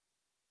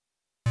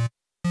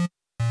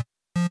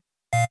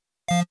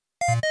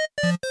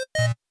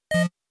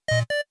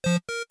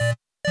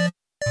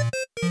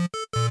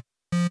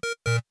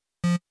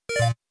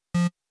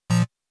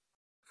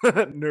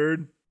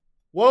Nerd.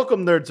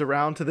 Welcome, nerds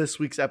around, to this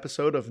week's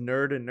episode of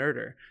Nerd and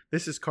Nerder.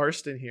 This is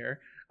Carston here.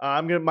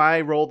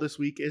 My role this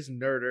week is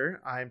Nerder.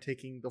 I'm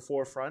taking the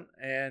forefront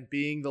and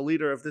being the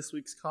leader of this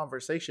week's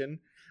conversation.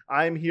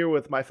 I'm here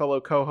with my fellow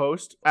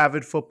co-host,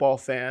 avid football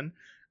fan,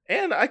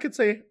 and I could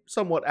say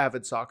somewhat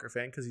avid soccer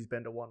fan because he's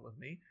been to one with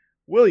me,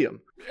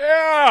 William.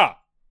 Yeah!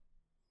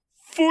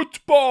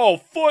 Football,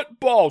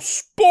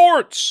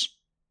 sports!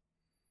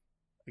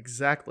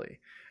 Exactly.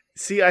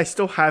 See, I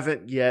still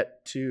haven't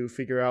yet to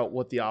figure out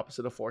what the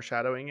opposite of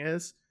foreshadowing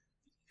is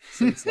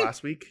since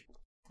last week.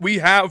 We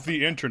have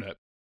the internet.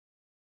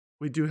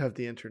 We do have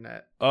the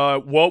internet.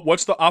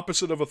 What's the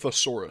opposite of a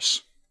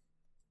thesaurus?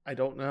 I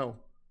don't know.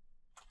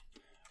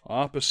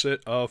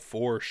 Opposite of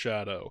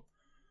foreshadow.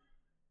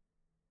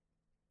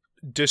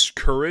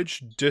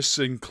 Discourage,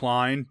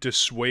 disincline,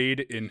 dissuade,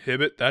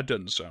 inhibit. That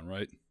doesn't sound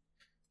right.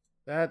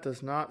 That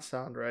does not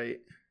sound right.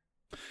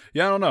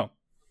 Yeah, I don't know.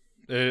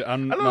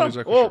 I'm not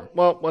exactly sure.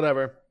 Well,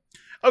 whatever.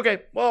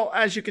 Okay, well,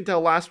 as you can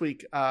tell, last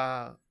week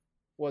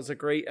was a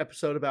great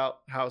episode about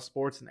how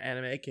sports and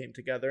anime came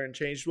together and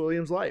changed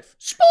William's life.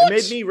 Sports! It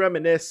made me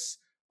reminisce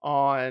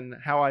on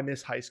how I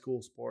miss high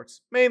school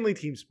sports. Mainly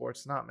team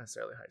sports, not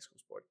necessarily high school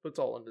sports, but it's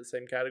all under the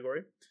same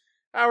category.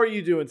 How are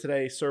you doing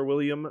today, Sir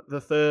William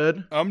the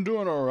Third? I'm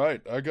doing all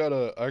right. I got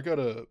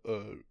a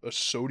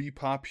sody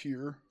pop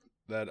here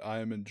that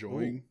I am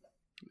enjoying.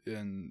 Ooh.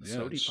 And yeah,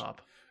 sody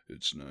pop.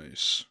 It's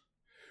nice.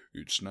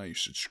 It's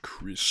nice. It's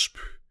crisp.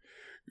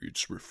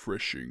 It's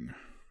refreshing.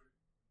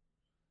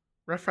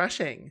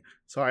 Refreshing.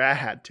 Sorry, I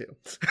had to.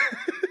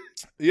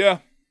 Yeah,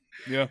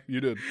 you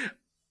did.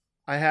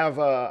 I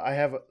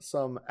have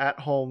some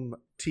at-home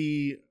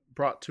tea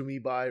brought to me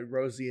by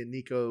Rosie and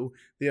Nico,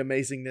 the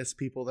amazingness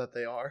people that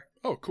they are.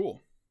 Oh, cool.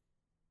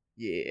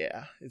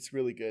 Yeah, it's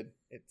really good.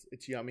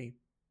 It's yummy.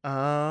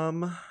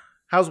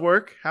 How's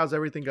work? How's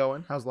everything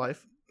going? How's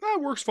life?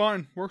 Works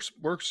fine.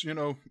 Works. You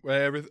know,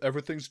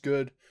 everything's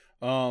good.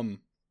 Home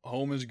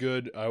is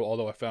good.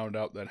 Although I found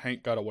out that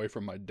Hank got away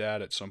from my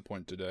dad at some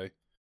point today.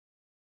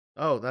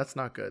 Oh, that's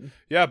not good.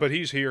 Yeah, but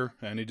he's here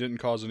and he didn't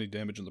cause any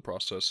damage in the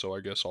process, so I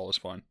guess all is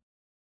fine.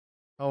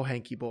 Oh,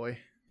 Hanky boy.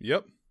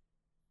 Yep.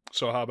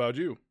 So how about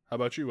you?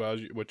 What you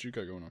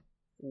got going on?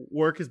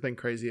 Work has been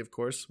crazy, of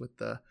course, with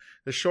the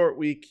short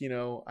week. You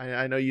know,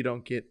 I know you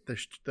don't get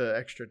the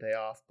extra day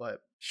off,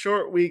 but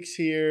short weeks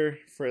here,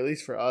 at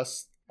least for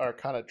us, are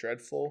kind of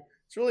dreadful.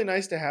 It's really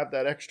nice to have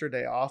that extra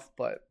day off,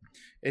 but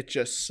it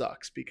just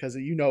sucks because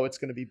you know it's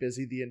going to be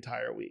busy the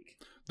entire week.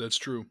 That's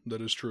true. That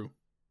is true.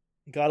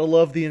 Gotta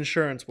love the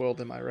insurance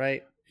world, am I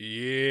right?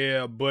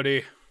 Yeah,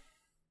 buddy.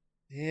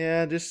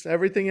 Yeah, just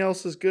everything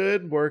else is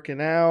good. Working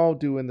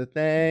out, doing the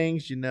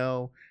things, you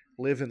know,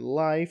 living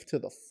life to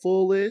the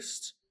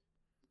fullest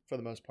for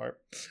the most part.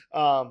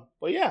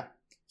 But yeah,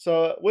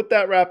 so with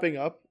that wrapping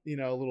up, you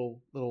know, a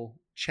little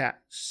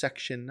chat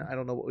section. I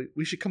don't know what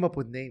we should come up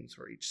with names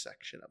for each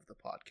section of the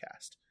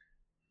podcast.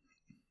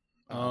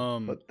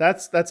 But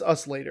that's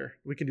us later.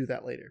 We can do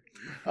that later.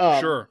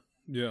 Sure.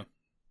 Yeah.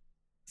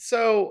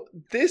 So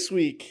this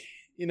week,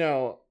 you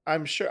know, I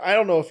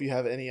don't know if you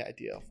have any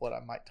idea of what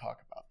I might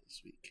talk about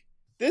this week.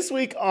 This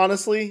week,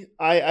 honestly,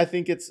 I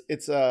think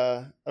it's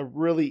a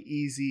really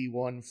easy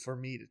one for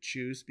me to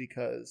choose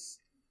because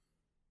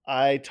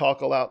I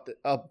talk a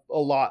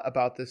lot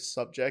about this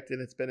subject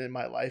and it's been in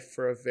my life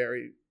for a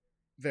very,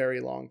 very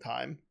long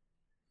time.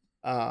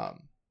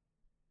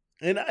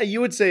 And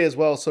you would say as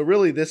well, so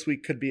really this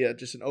week could be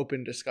just an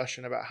open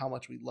discussion about how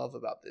much we love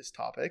about this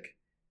topic.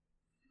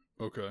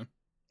 Okay.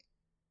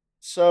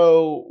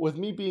 So with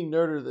me being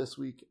Nerder this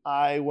week,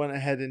 I went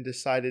ahead and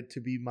decided to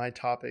be my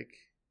topic.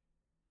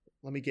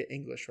 Let me get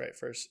English right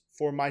first.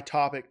 For my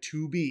topic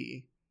to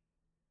be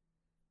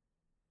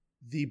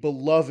the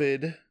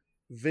beloved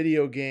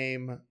video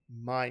game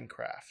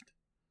Minecraft.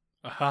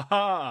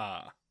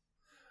 Aha!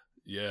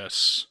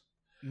 Yes.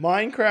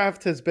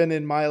 Minecraft has been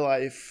in my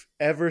life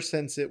ever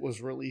since it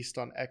was released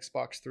on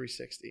Xbox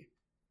 360.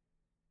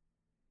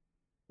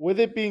 With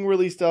it being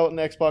released out on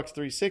Xbox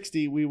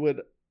 360,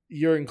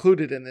 you're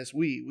included in this.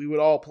 We would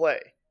all play,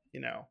 you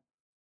know.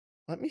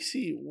 Let me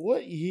see.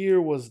 What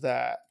year was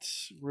that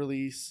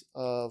release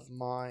of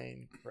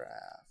Minecraft?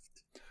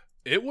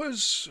 It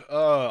was,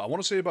 I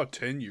want to say about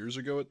 10 years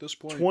ago at this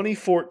point.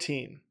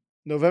 2014.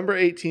 November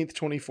 18th,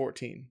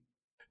 2014.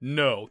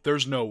 No,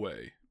 there's no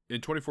way. In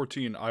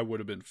 2014, I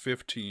would have been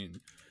 15,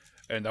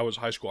 and that was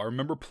high school. I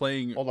remember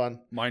playing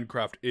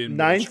Minecraft in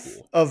middle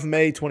school. 9th of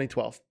May,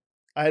 2012.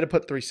 I had to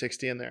put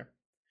 360 in there.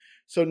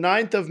 So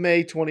 9th of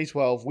May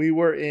 2012, we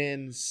were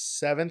in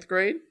 7th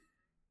grade.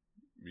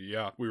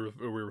 Yeah, we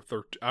were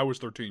 13. I was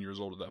 13 years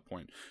old at that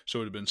point, so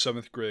it would have been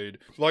 7th grade.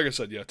 Like I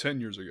said, yeah,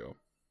 10 years ago.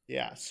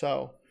 Yeah,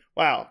 so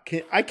wow,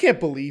 I can't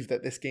believe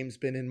that this game's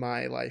been in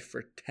my life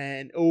for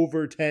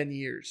over 10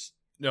 years.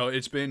 No,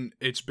 it's been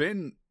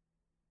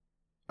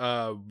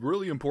a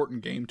really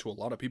important game to a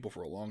lot of people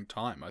for a long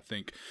time. I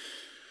think,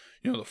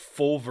 you know, the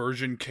full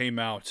version came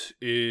out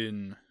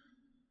in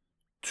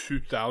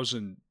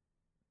 2000.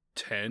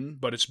 10,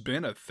 but it's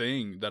been a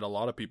thing that a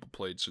lot of people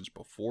played since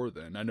before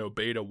then. I know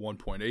beta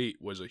 1.8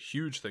 was a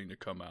huge thing to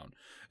come out,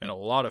 and a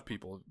lot of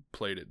people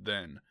played it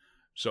then.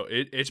 So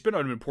it's been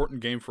an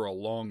important game for a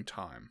long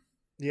time.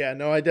 Yeah,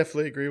 no, I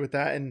definitely agree with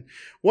that. And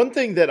one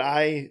thing that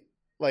I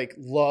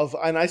love,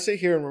 and I sit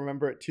here and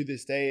remember it to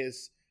this day,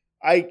 is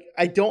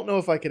I don't know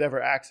if I could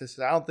ever access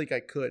it. I don't think I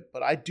could,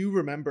 but I do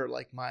remember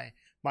like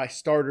my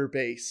starter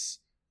base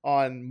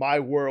on my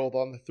world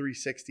on the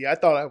 360. I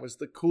thought I was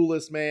the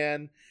coolest,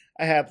 man.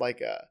 I had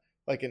like a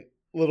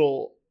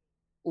little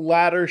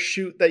ladder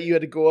chute that you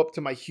had to go up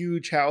to my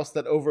huge house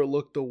that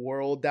overlooked the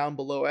world. Down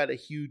below I had a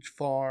huge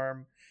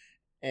farm,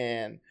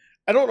 and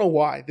I don't know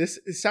why.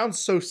 It sounds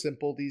so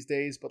simple these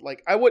days, but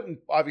like I wouldn't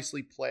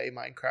obviously play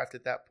Minecraft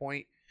at that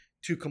point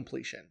to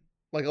completion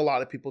like a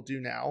lot of people do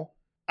now.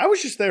 I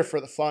was just there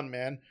for the fun,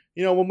 man.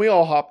 You know, when we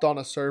all hopped on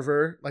a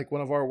server, like one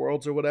of our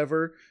worlds or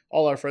whatever,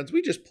 all our friends,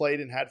 we just played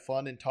and had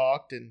fun and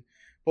talked.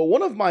 But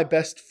one of my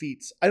best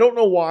feats, I don't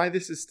know why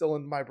this is still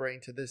in my brain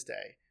to this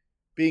day,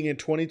 being in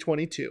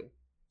 2022.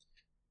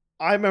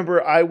 I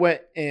remember I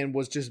went and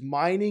was just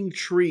mining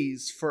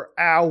trees for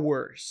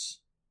hours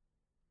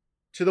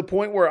to the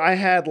point where I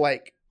had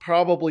like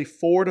probably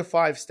 4 to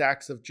 5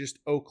 stacks of just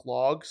oak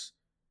logs.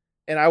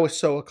 And I was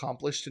so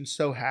accomplished and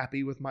so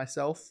happy with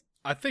myself.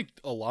 I think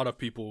a lot of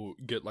people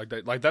get like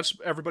that. Like that's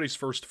everybody's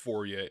first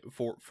foray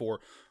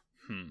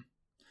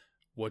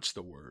what's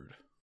the word?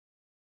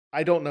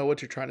 I don't know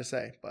what you're trying to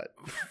say, but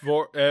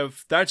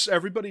if that's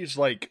everybody's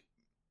like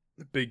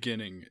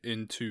beginning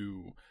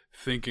into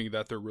thinking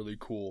that they're really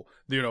cool,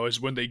 you know, is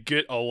when they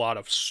get a lot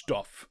of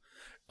stuff.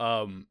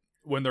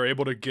 When they're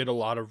able to get a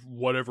lot of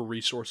whatever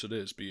resource it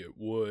is, be it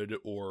wood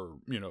or,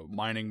 you know,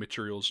 mining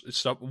materials,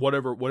 stuff,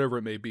 whatever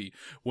it may be.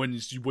 When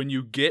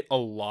you get a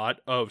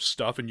lot of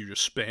stuff and you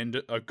just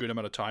spend a good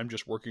amount of time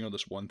just working on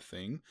this one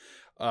thing,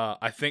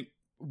 I think,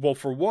 well,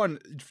 for one,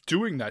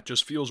 doing that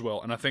just feels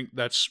well, and I think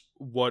that's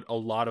what a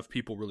lot of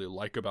people really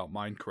like about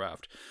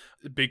Minecraft,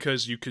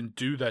 because you can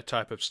do that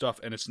type of stuff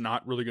and it's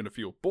not really going to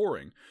feel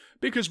boring,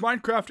 because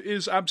Minecraft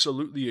is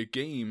absolutely a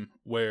game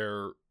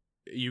where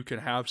you can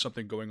have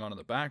something going on in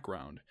the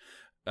background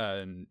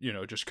and, you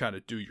know, just kind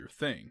of do your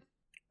thing.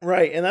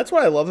 Right. And that's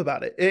what I love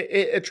about it.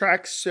 It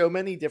attracts so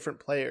many different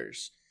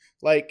players.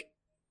 Like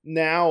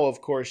now,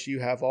 of course,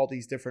 you have all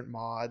these different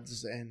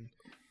mods and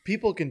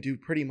people can do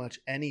pretty much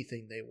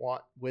anything they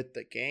want with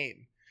the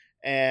game.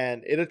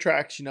 And it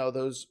attracts, you know,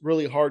 those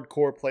really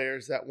hardcore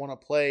players that want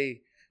to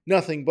play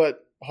nothing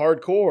but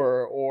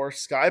hardcore or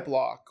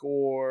Skyblock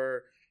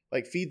or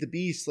like Feed the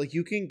Beast. Like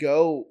you can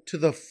go to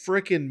the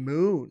frickin'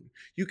 moon.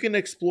 You can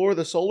explore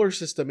the solar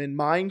system in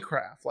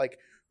Minecraft. Like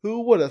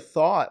who would have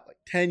thought like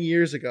 10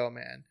 years ago,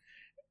 man?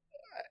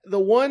 The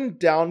one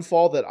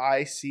downfall that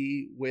I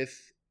see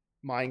with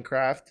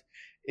Minecraft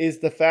is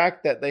the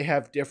fact that they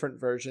have different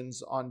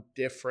versions on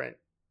different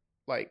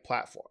like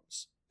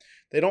platforms.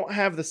 They don't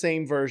have the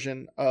same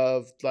version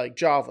of like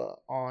Java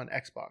on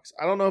Xbox.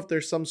 I don't know if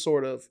there's some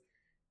sort of,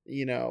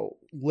 you know,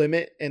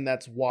 limit and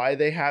that's why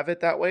they have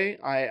it that way.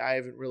 I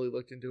haven't really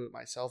looked into it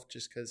myself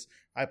just because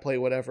I play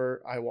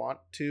whatever I want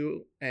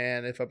to.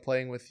 And if I'm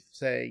playing with,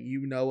 say,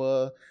 you,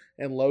 Noah,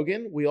 and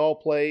Logan, we all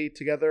play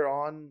together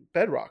on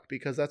Bedrock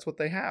because that's what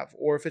they have.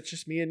 Or if it's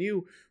just me and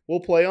you, we'll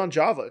play on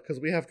Java because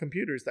we have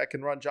computers that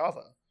can run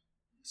Java.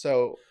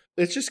 So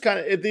it's just kind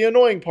of, the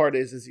annoying part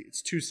is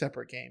it's 2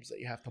 separate games that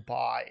you have to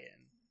buy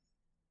and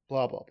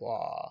blah, blah,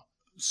 blah.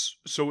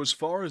 So as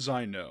far as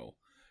I know,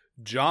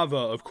 Java,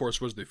 of course,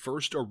 was the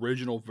first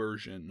original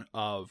version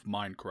of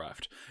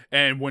Minecraft,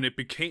 and when it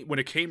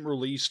came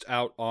released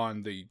out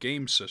on the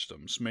game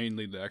systems,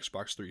 mainly the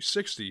Xbox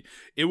 360,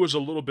 it was a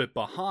little bit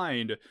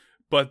behind,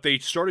 but they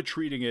started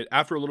treating it,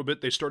 after a little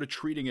bit, they started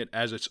treating it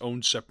as its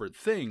own separate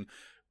thing.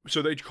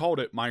 So they called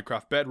it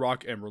Minecraft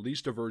Bedrock and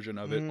released a version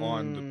of it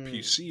on the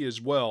PC as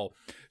well.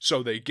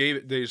 So they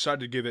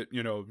decided to give it,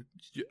 you know,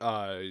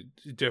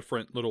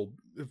 different little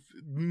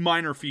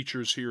minor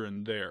features here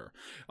and there.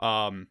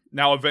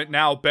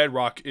 Now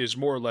Bedrock is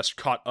more or less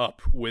caught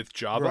up with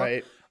Java.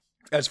 Right.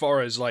 As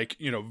far as like,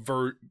 you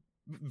know,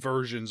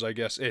 versions, I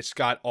guess it's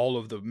got all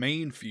of the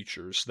main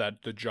features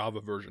that the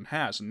Java version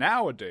has.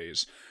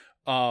 Nowadays,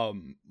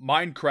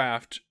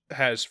 Minecraft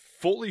has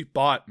fully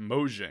bought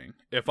Mojang,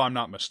 if I'm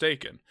not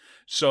mistaken.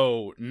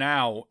 So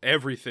now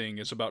everything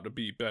is about to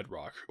be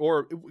Bedrock,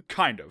 or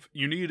kind of.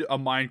 You need a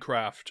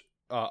Minecraft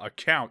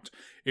account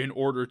in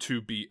order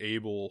to be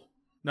able,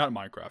 not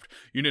Minecraft.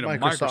 You need a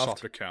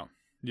Microsoft account.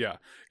 Yeah,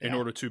 in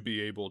order to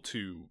be able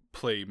to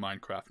play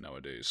Minecraft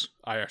nowadays.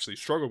 I actually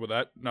struggled with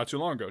that not too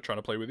long ago, trying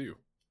to play with you.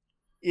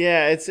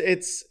 Yeah,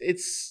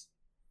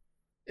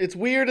 it's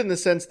weird in the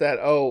sense that,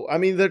 I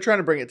mean, they're trying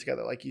to bring it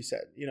together, like you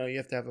said. You know, you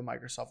have to have a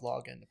Microsoft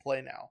login to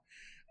play now.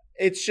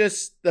 It's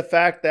just the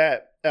fact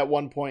that at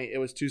one point it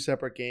was 2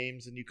 separate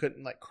games and you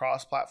couldn't like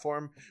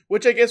cross-platform,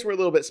 which I guess we're a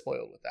little bit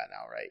spoiled with that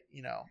now, right?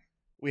 You know,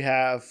 we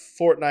have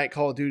Fortnite,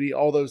 Call of Duty,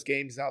 all those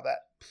games now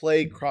that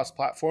play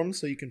cross-platform,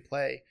 so you can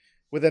play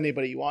with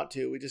anybody you want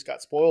to. We just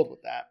got spoiled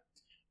with that.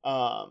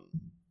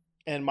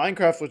 And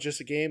Minecraft was just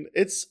a game.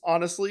 It's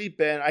honestly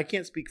been, I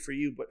can't speak for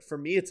you, but for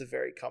me, it's a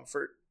very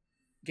comfort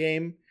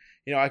game.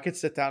 You know, I could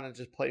sit down and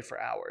just play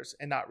for hours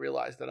and not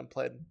realize that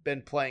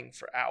been playing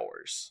for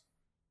hours.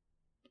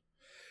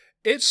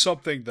 It's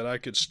something that I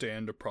could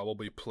stand to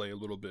probably play a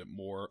little bit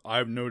more.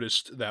 I've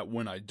noticed that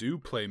when I do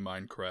play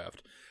Minecraft,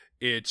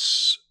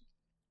 it's,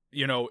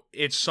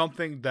 it's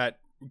something that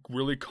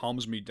really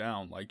calms me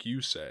down, like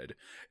you said,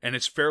 and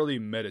it's fairly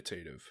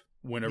meditative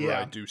whenever I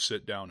Yeah. do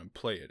sit down and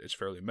play it. It's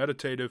fairly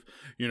meditative.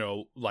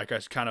 Like I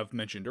kind of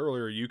mentioned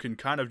earlier, you can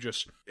kind of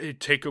just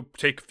take a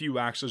few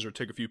axes or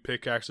take a few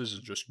pickaxes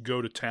and just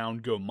go to town,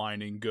 go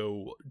mining,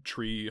 go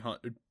tree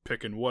hunt,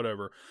 picking,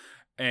 whatever,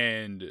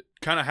 and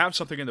kind of have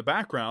something in the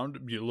background.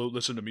 You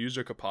listen to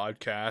music, a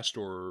podcast,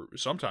 or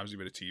sometimes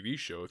even a TV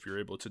show if you're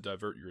able to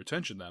divert your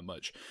attention that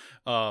much.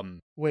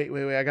 Wait.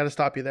 I got to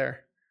stop you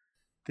there.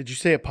 Did you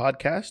say a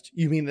podcast?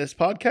 You mean this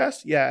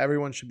podcast? Yeah,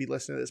 everyone should be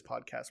listening to this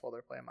podcast while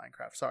they're playing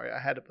Minecraft. Sorry, I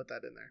had to put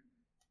that in there.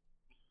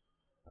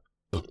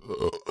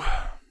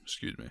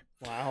 Excuse me.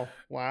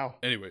 Wow.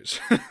 Anyways.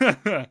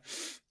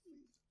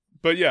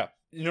 But yeah,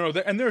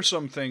 and there are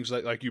some things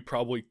that like you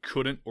probably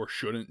couldn't or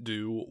shouldn't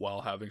do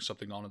while having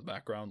something on in the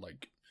background,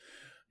 like,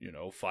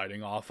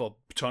 fighting off a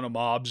ton of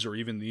mobs or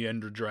even the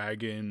Ender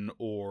Dragon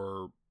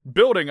or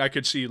building. I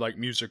could see like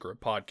music or a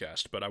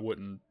podcast, but I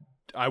wouldn't,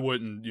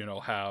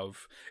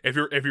 have, if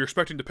you're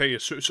expecting to pay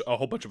a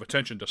whole bunch of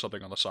attention to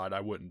something on the side, I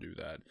wouldn't do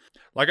that.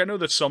 Like, I know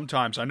that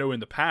sometimes, I know in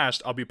the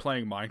past, I'll be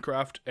playing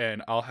Minecraft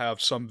and I'll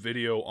have some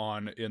video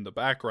on in the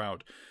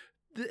background.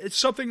 It's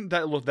something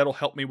that'll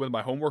help me with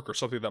my homework or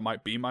something that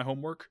might be my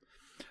homework.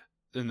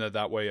 And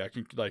that way I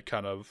can like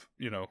kind of,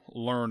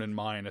 learn and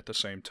mine at the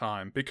same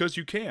time, because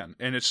you can,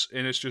 and it's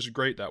just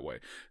great that way.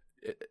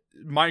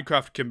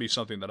 Minecraft can be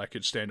something that I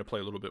could stand to play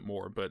a little bit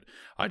more, but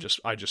I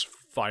just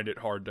find it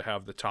hard to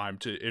have the time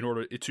in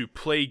order to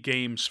play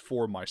games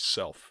for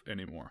myself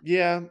anymore.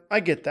 Yeah, I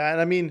get that.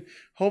 I mean,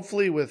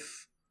 hopefully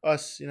with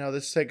us,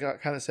 this kind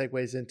of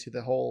segues into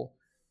the whole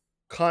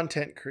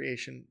content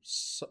creation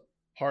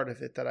part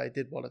of it that I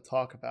did want to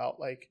talk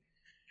about. Like,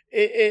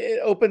 it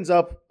opens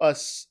up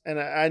us, and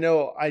I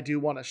know I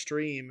do want to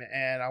stream,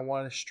 and I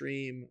want to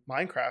stream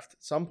Minecraft at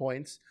some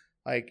points.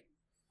 Like,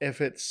 if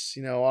it's,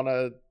 on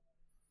a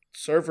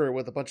server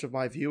with a bunch of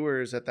my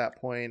viewers at that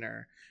point,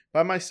 or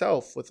by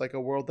myself with like a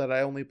world that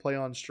I only play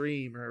on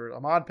stream, or a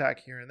mod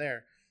pack here and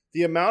there.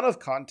 The amount of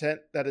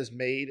content that is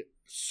made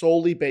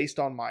solely based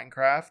on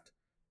Minecraft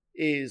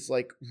is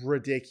like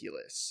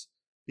ridiculous,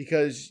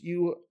 because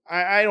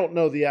I don't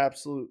know the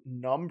absolute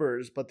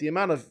numbers, but the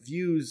amount of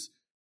views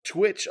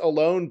Twitch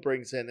alone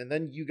brings in, and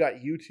then you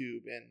got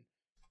YouTube, and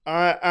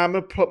I'm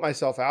gonna put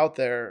myself out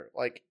there,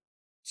 like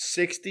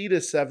 60 to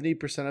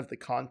 70% of the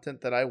content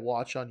that I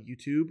watch on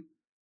YouTube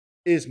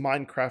is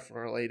Minecraft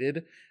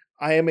related.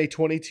 I am a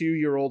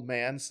 22-year-old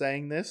man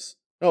saying this.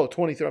 Oh,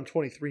 23. I'm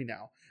 23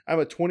 now. I'm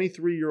a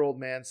 23-year-old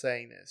man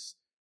saying this.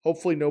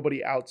 Hopefully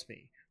nobody outs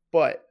me.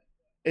 But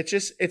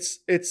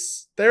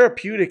it's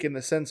therapeutic in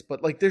the sense,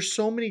 but like there's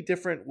so many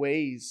different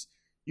ways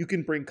you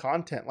can bring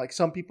content. Like,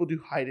 some people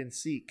do hide and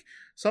seek.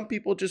 Some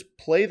people just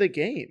play the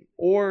game.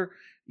 Or,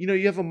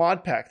 you have a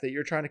mod pack that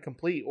you're trying to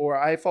complete. Or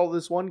I follow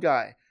this one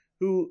guy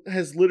who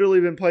has literally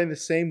been playing the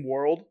same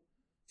world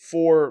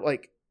for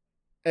like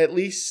at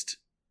least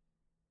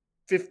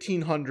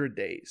 1,500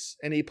 days,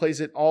 and he plays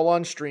it all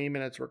on stream,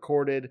 and it's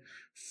recorded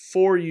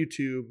for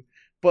YouTube.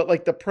 But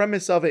like, the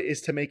premise of it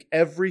is to make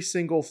every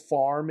single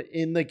farm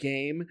in the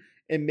game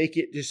and make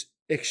it just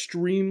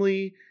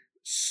extremely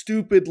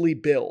stupidly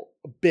built,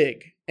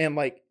 big, and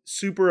like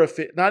super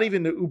efficient, not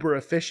even the uber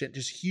efficient,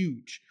 just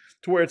huge,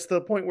 to where it's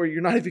the point where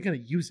you're not even going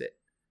to use it.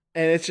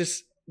 And it's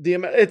just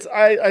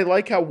I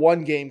like how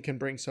one game can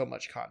bring so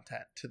much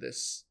content to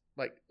this,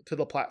 like, to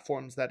the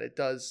platforms that it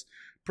does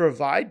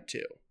provide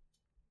to.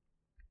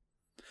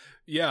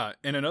 Yeah,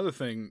 and another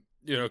thing,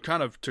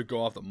 kind of to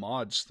go off the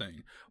mods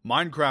thing,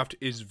 Minecraft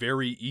is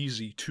very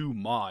easy to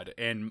mod,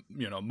 and,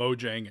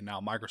 Mojang and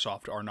now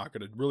Microsoft are not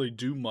going to really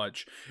do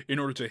much in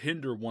order to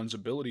hinder one's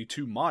ability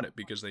to mod it,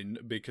 because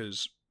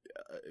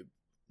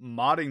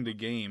modding the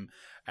game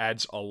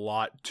adds a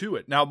lot to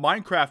it. Now,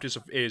 Minecraft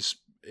is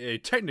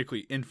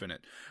technically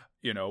infinite,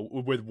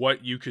 with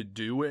what you could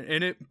do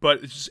in it,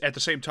 but at the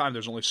same time,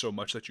 there's only so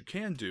much that you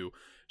can do.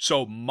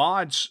 So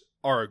mods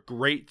are a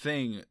great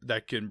thing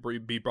that can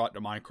be brought to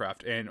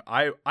Minecraft, and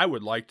I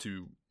would like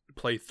to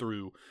play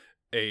through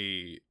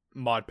a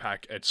mod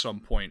pack at some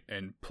point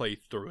and play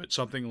through it.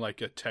 Something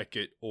like a Tech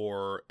It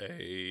or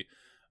a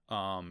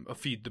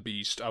Feed the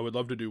Beast. I would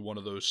love to do one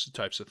of those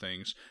types of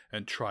things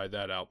and try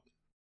that out.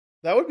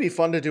 That would be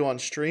fun to do on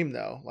stream,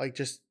 though. Like,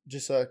 just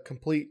a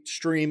complete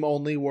stream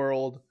only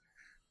world.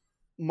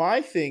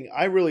 My thing,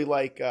 I really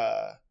like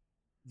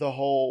the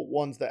whole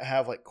ones that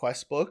have like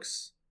quest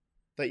books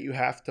that you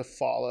have to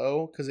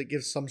follow, because it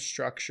gives some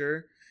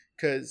structure.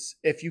 Because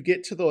if you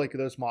get to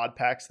those mod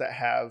packs that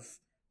have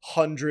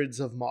hundreds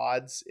of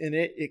mods in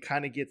it, it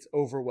kind of gets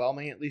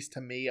overwhelming, at least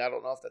to me. I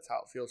don't know if that's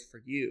how it feels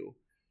for you,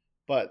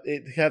 but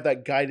it have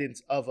that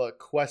guidance of a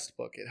quest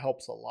book. It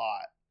helps a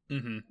lot.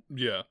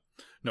 Yeah.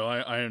 No,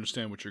 I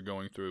understand what you're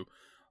going through.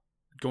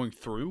 Going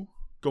through?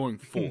 Going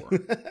for.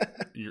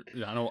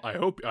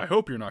 I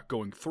hope you're not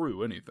going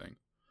through anything.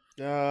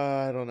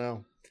 I don't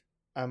know.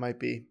 I might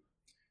be.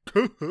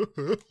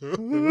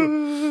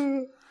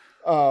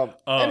 uh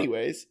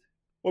Anyways,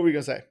 what were we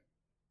gonna say?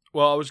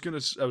 well, I was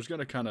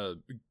gonna kind of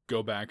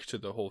go back to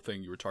the whole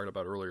thing you were talking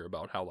about earlier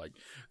about how like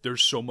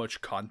there's so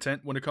much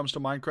content when it comes to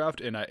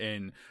Minecraft,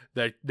 and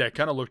that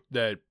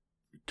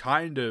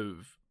kind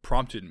of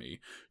prompted me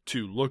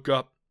to look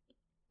up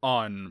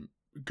on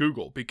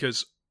Google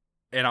because,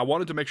 and I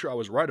wanted to make sure I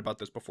was right about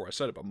this before I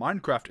said it, but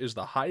Minecraft is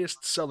the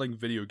highest selling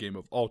video game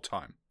of all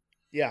time.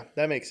 Yeah,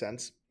 that makes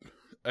sense.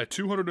 At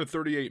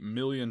 238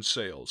 million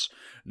sales.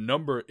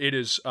 It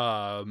is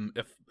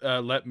if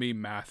let me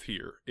math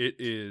here. It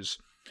is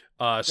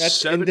That's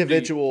 70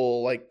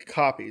 individual like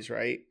copies,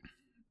 right?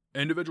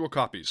 individual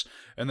copies,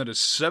 and that is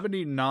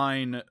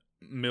 79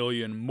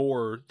 million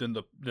more than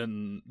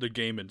the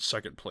game in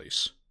second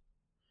place.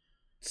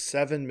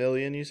 7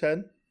 million, you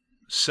said?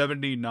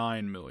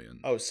 79 million.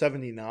 Oh,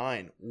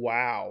 79.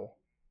 Wow.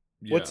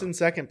 Yeah. What's in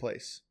second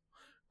place?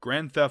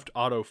 Grand Theft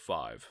Auto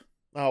 5.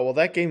 Oh, well,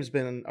 that game's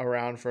been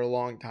around for a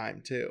long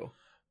time, too.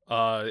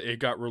 It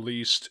got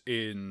released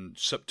in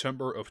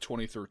September of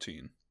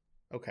 2013.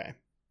 Okay.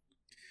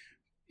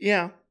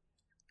 Yeah.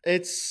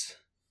 It's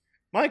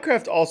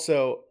Minecraft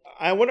also,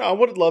 I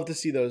would love to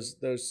see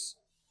those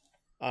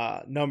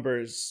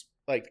numbers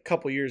like a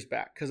couple years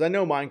back, because I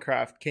know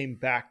Minecraft came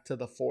back to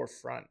the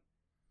forefront.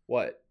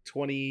 What,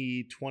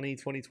 2020,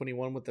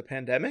 2021 with the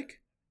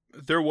pandemic?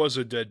 There was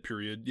a dead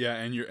period, yeah,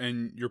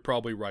 and you're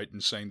probably right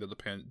in saying that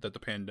the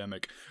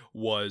pandemic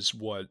was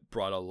what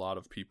brought a lot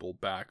of people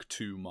back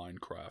to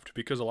Minecraft,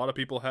 because a lot of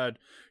people had,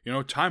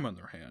 time on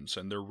their hands,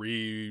 and they're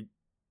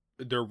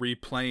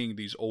replaying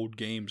these old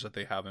games that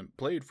they haven't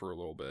played for a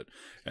little bit,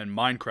 and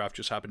Minecraft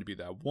just happened to be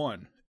that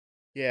one.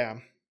 Yeah.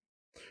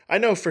 I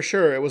know for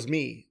sure it was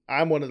me.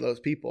 I'm one of those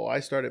people. I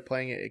started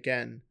playing it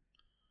again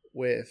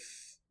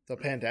with the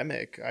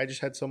pandemic. I just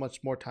had so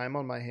much more time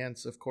on my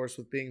hands, of course,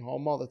 with being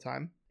home all the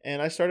time.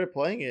 And I started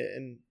playing it,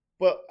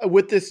 but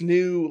with this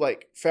new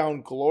like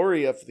found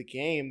glory of the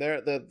game,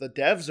 the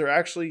devs are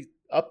actually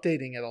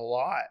updating it a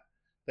lot.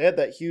 They had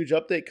that huge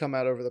update come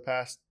out over the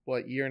past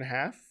year and a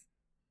half,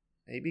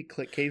 maybe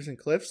Caves and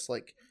Cliffs,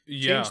 like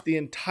changed the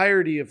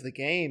entirety of the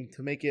game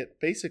to make it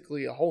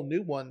basically a whole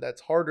new one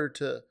that's harder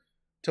to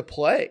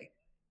play.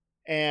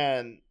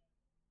 And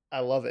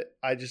I love it.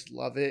 I just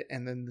love it.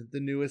 And then the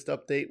newest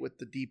update with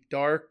the Deep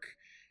Dark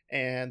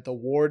and the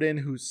Warden,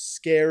 who's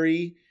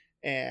scary.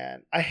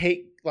 And I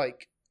hate,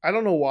 like, I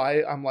don't know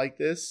why I'm like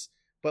this,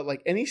 but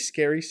like any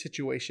scary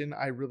situation,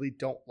 I really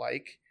don't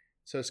like.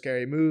 So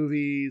scary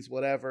movies,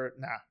 whatever.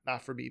 Nah,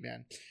 not for me,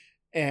 man.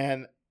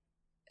 And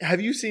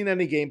have you seen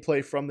any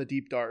gameplay from the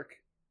Deep Dark?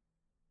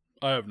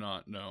 I have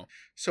not, no.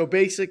 So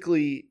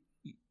basically,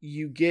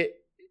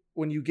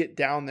 when you get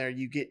down there,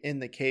 you get in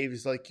the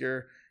caves, like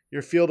your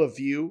field of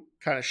view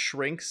kind of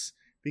shrinks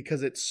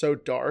because it's so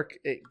dark.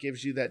 It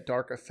gives you that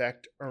dark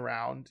effect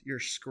around your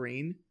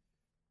screen.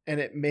 And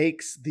it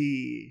makes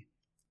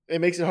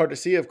it hard to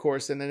see, of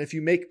course. And then if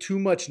you make too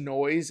much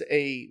noise,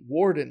 a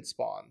warden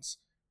spawns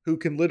who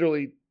can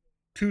literally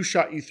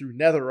two-shot you through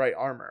netherite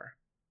armor.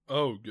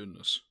 Oh,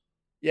 goodness.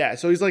 Yeah,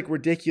 so he's like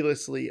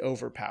ridiculously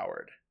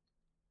overpowered.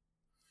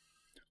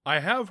 I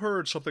have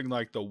heard something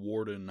like the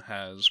Warden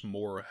has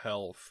more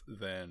health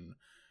than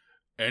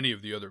any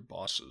of the other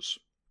bosses.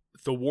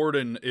 The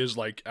Warden is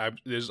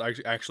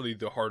actually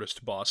the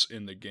hardest boss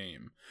in the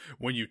game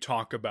when you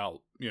talk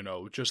about,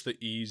 just the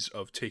ease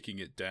of taking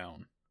it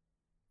down.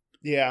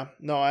 Yeah,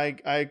 no, I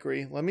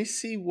agree. Let me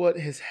see what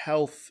his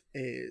health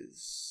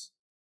is.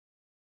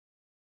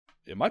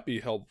 It might be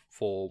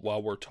helpful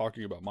while we're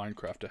talking about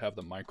Minecraft to have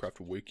the Minecraft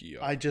wiki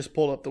up. I just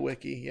pulled up the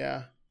wiki,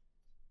 yeah.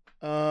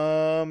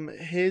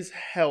 His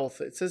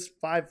health, it says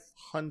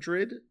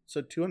 500,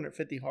 so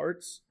 250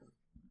 hearts.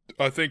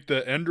 I think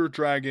the Ender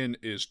Dragon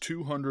is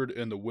 200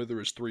 and the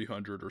Wither is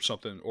 300 or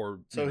something.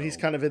 So he's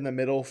kind of in the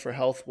middle for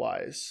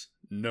health-wise.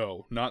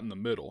 No, not in the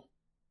middle.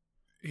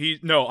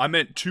 No, I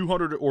meant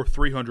 200 or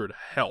 300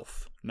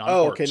 health, not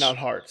hearts. Okay, not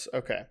hearts.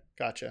 Okay,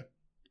 gotcha.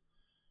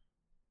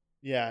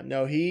 Yeah,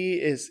 no,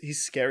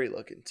 he's scary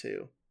looking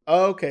too.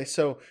 Okay,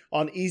 so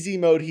on easy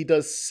mode, he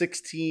does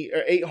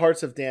 8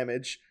 hearts of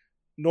damage.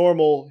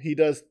 Normal, he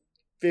does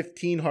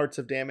 15 hearts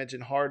of damage,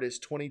 and hard is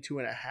 22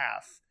 and a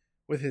half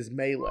with his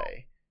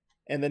melee.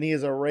 And then he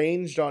is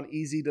ranged on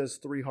easy, does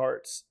 3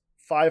 hearts,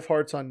 5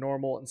 hearts on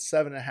normal, and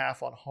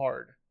 7.5 on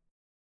hard.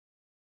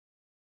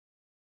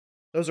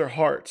 Those are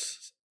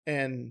hearts.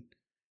 And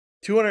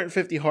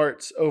 250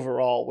 hearts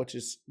overall, which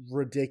is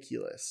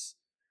ridiculous.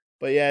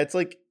 But yeah,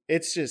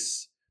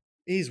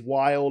 he's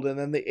wild. And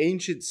then the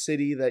ancient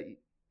city that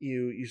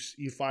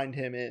you find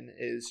him in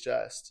is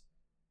just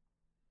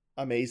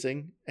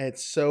amazing.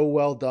 It's so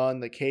well done.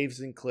 The caves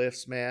and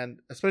cliffs, man,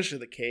 especially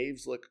the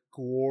caves, look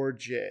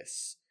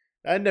gorgeous.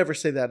 I'd never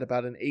say that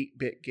about an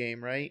 8-bit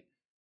game, right?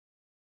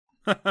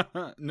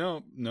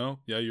 No.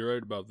 Yeah, you're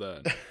right about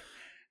that.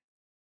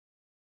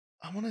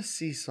 I want to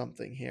see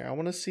something here. I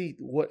want to see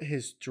what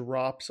his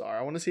drops are.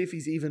 I want to see if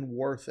he's even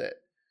worth it.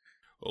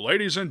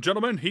 Ladies and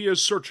gentlemen, he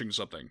is searching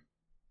something.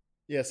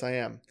 Yes, I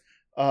am.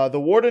 The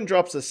Warden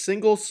drops a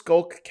single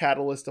Skulk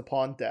Catalyst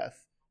upon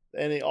death,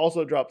 and it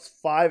also drops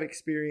 5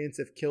 experience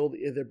if killed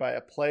either by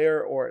a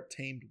player or a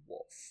tamed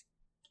wolf.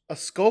 A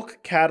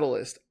Skulk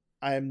Catalyst,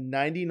 I am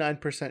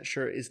 99%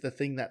 sure, is the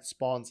thing that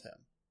spawns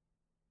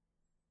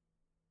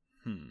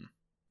him.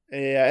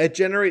 Yeah, it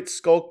generates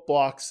Skulk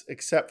blocks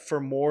except for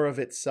more of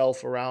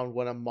itself around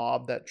when a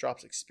mob that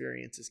drops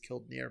experience is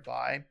killed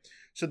nearby.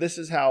 So this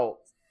is how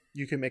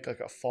you can make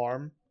like a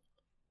farm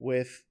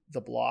with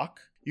the block.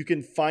 You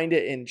can find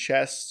it in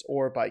chests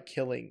or by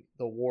killing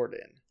the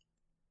Warden.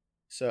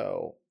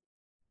 So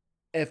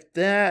if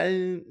that,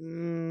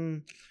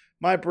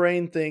 my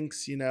brain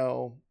thinks,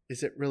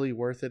 is it really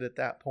worth it at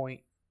that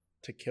point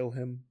to kill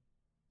him?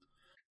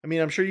 I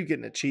mean, I'm sure you get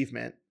an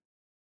achievement.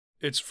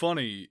 It's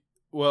funny.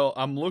 Well,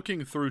 I'm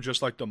looking through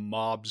just like the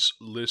mobs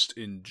list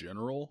in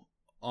general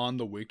on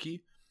the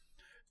wiki.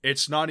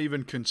 It's not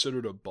even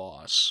considered a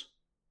boss.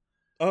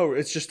 Oh,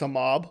 it's just a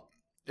mob?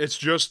 It's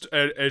just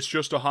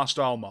a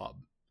hostile mob.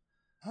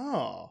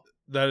 Oh.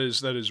 That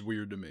is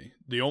weird to me.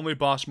 The only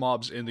boss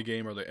mobs in the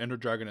game are the Ender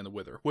Dragon and the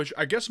Wither, which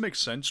I guess makes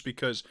sense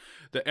because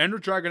the Ender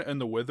Dragon and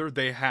the Wither,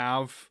 they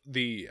have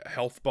the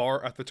health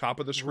bar at the top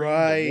of the screen.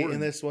 Right,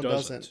 and this one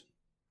doesn't.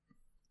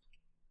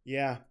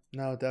 Yeah,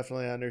 no,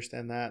 definitely I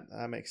understand that.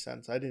 That makes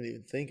sense. I didn't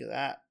even think of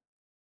that.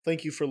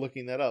 Thank you for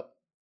looking that up.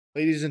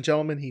 Ladies and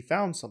gentlemen, he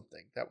found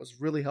something that was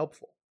really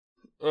helpful.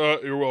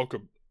 You're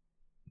welcome.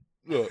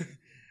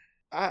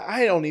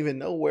 I don't even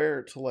know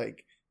where to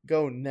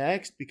go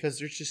next because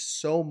there's just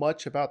so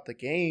much about the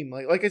game.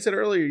 Like I said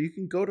earlier, you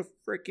can go to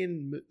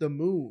freaking the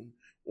moon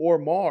or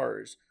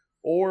Mars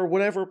or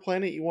whatever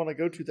planet you want to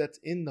go to that's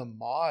in the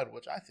mod,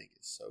 which I think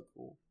is so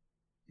cool.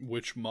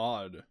 Which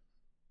mod?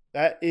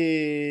 That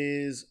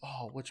is...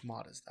 Oh, which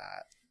mod is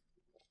that?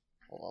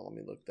 Hold on, let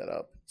me look that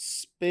up.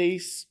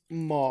 Space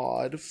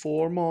mod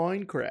for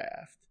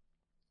Minecraft.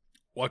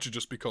 Watch it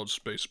just be called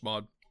Space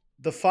Mod.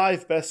 The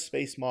 5 best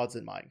space mods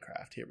in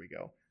Minecraft. Here we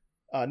go.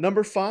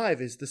 Number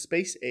 5 is the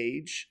Space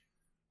Age.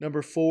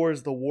 Number 4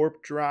 is the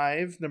Warp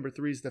Drive. Number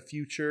 3 is the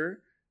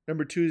Future.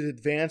 Number 2 is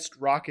Advanced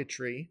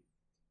Rocketry.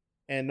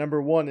 And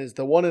number 1 is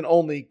the one and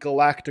only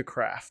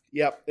Galacticraft.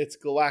 Yep, it's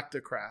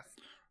Galacticraft.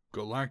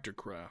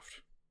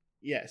 Galacticraft.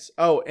 Yes.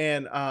 Oh,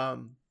 and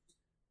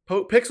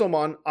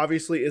Pixelmon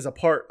obviously is a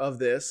part of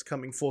this,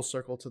 coming full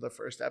circle to the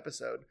first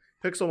episode.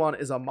 Pixelmon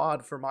is a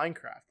mod for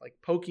Minecraft. Like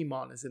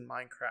Pokemon is in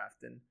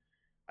Minecraft. And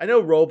I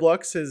know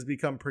Roblox has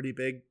become pretty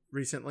big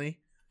recently.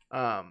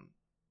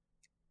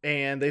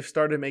 And they've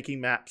started making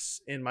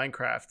maps in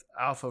Minecraft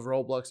off of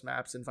Roblox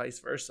maps and vice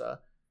versa.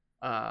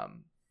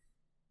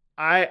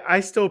 I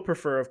still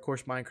prefer, of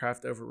course,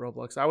 Minecraft over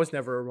Roblox. I was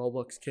never a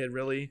Roblox kid,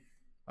 really.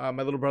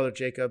 My little brother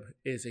Jacob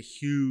is a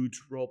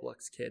huge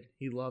Roblox kid.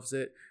 He loves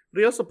it. But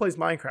he also plays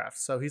Minecraft,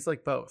 so he's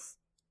like both.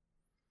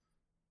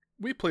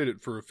 We played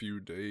it for a few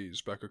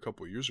days back a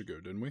couple years ago,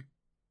 didn't we?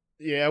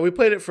 Yeah, we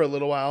played it for a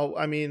little while.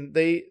 I mean,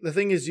 the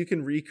thing is you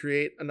can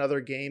recreate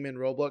another game in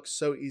Roblox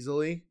so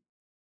easily.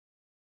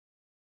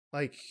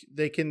 Like,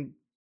 they can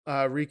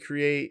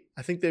recreate...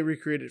 I think they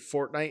recreated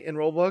Fortnite in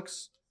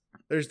Roblox.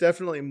 There's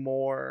definitely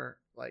more,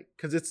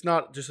 because it's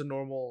not just a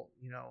normal,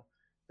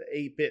 the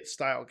 8-bit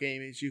style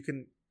game. Is you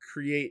can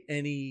create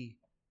any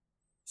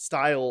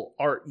style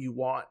art you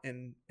want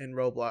in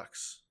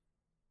Roblox.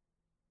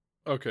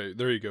 Okay,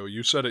 there you go.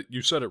 You said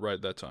it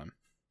right that time.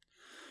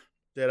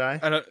 Did I?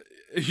 And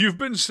you've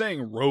been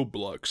saying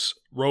Roblox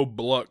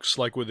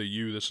like with a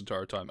U this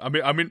entire time. I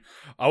mean,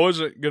 I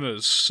wasn't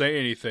gonna say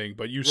anything,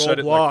 but you said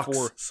it like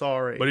 4.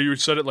 Sorry, but you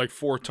said it like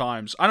 4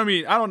 times. I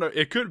don't know.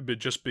 It could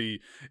just be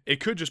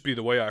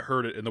the way I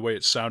heard it and the way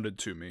it sounded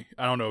to me.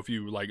 I don't know if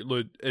you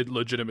it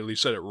legitimately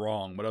said it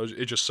wrong, but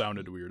it just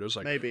sounded weird. It was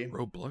like maybe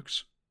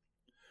Roblox,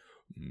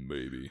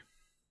 maybe.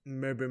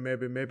 And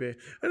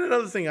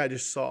another thing I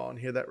just saw on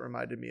here that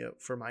reminded me of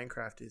for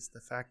Minecraft is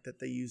the fact that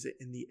they use it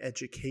in the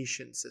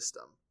education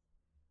system.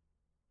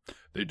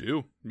 They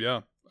do,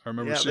 yeah. I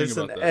remember seeing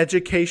about that. There's an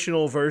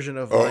educational version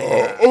of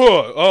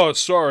Minecraft.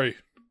 Sorry.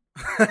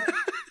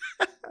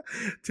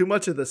 Too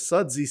much of the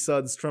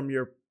suds from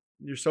your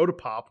soda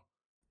pop.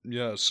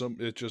 Yeah,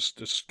 it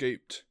just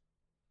escaped.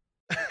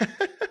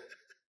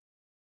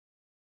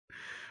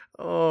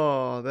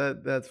 Oh,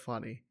 that's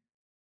funny.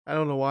 I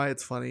don't know why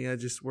it's funny.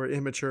 We're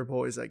immature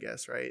boys, I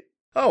guess, right?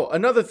 Oh,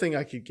 another thing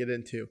I could get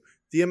into.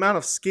 The amount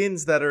of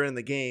skins that are in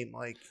the game.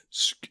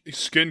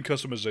 Skin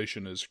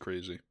customization is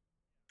crazy.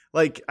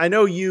 I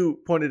know you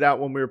pointed out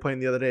when we were playing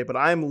the other day, but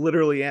I'm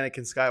literally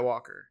Anakin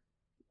Skywalker.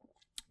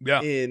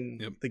 Yeah.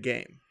 In the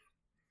game.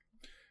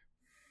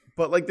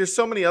 But there's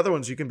so many other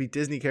ones. You can be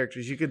Disney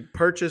characters. You could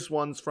purchase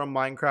ones from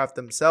Minecraft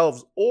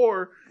themselves,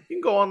 or you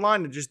can go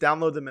online and just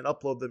download them and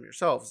upload them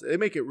yourselves. They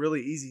make it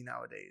really easy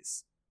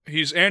nowadays.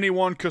 He's Annie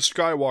Wonka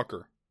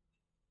Skywalker.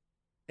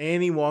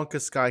 Annie Wonka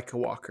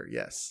Skywalker,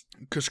 yes.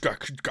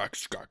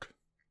 Skywalker.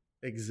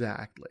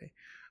 Exactly.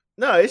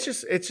 No, it's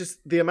just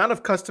the amount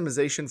of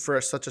customization for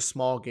such a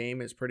small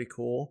game is pretty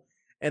cool.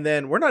 And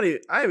then we're not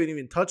even, I haven't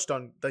even touched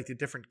on like the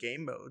different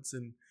game modes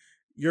and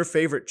your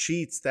favorite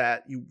cheats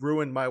that you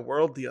ruined my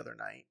world the other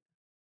night.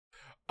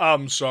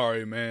 I'm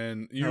sorry,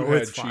 man. You No,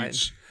 it's had fine.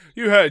 cheats.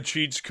 You had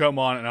cheats come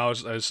on, and I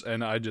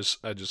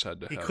just had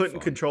to He have couldn't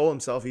fun. control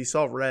himself. He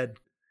saw red.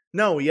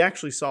 No, he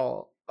actually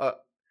saw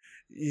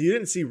you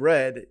didn't see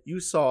red. You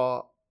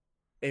saw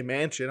a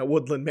mansion, a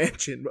woodland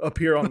mansion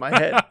appear on my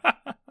head.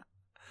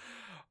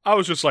 I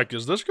was just like,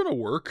 is this gonna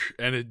work?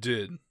 And it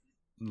did.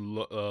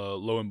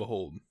 Lo and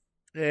behold,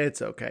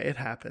 It's okay. It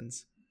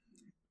happens.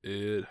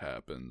 it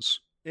happens.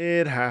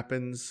 It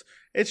happens.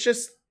 It's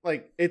just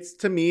like it's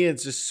to me.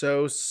 It's just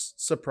so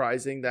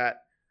surprising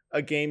that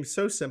a game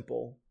so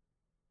simple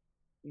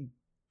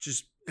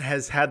just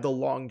has had the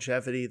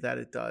longevity that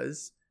it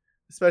does,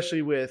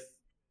 especially with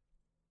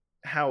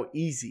how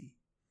easy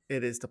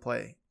it is to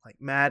play. Like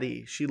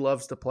Maddie, she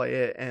loves to play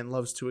it and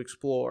loves to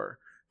explore.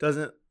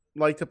 Doesn't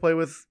like to play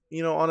with,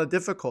 on a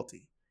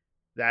difficulty.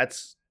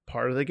 That's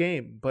part of the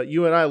game. But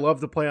you and I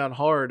love to play on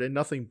hard and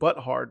nothing but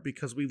hard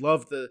because we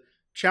love the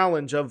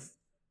challenge of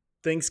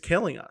things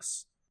killing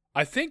us.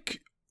 I think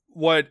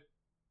what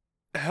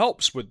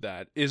helps with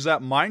that is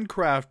that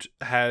Minecraft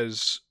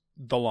has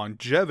the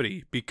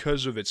longevity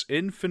because of its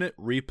infinite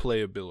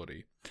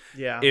replayability.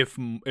 Yeah.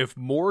 If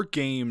more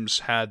games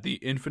had the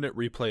infinite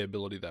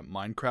replayability that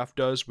Minecraft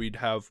does, we'd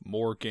have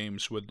more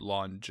games with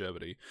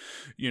longevity.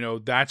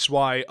 That's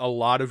why a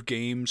lot of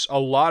games, a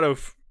lot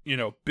of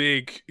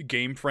big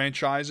game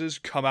franchises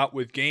come out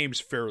with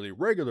games fairly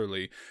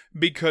regularly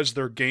because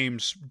their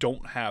games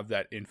don't have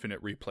that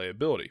infinite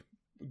replayability.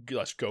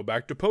 Let's go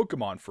back to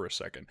Pokemon for a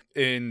second.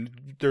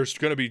 There's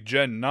going to be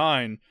Gen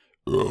 9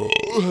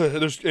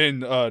 there's in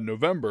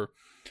November.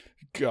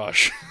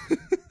 Gosh.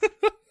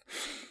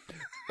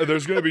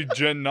 There's going to be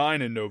Gen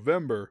 9 in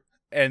November,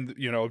 and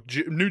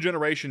new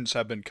generations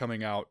have been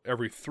coming out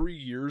every 3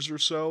 years or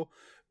so,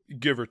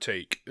 give or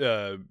take,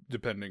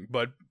 depending,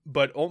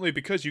 but only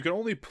because you can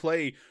only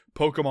play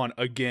Pokemon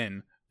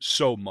again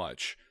so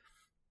much.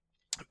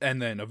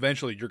 And then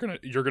eventually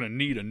you're gonna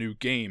need a new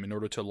game in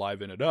order to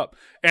liven it up.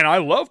 And I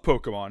love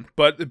Pokemon,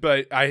 but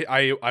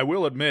I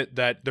will admit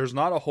that there's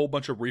not a whole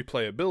bunch of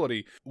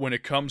replayability when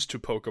it comes to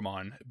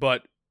Pokemon.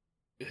 But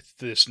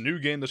this new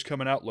game that's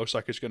coming out looks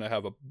like it's going to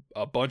have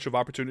a bunch of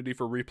opportunity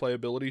for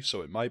replayability,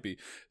 so it might be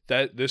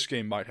that this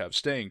game might have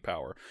staying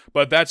power.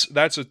 But that's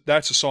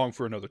a song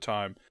for another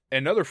time.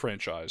 Another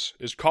franchise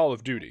is Call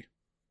of Duty.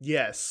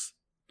 Yes.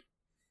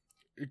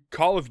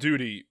 Call of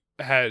Duty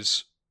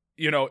has,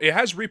 it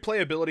has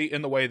replayability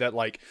in the way that,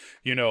 like,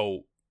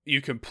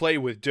 you can play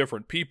with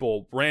different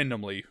people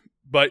randomly,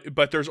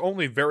 but there's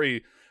only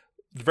very,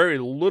 very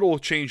little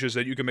changes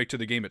that you can make to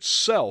the game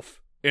itself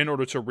in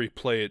order to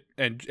replay it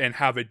and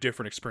have a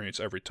different experience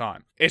every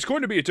time. It's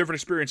going to be a different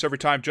experience every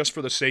time just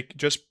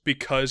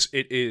because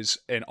it is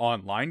an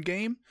online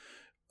game,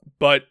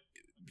 but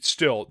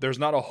still, there's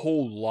not a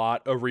whole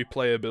lot of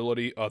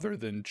replayability other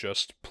than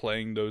just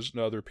playing those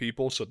other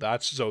people. So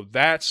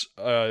that's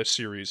a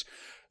series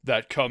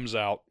that comes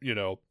out,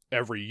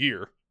 every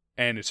year,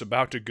 and it's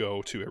about to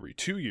go to every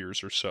 2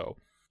 years or so.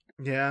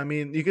 Yeah, I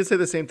mean, you can say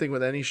the same thing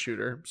with any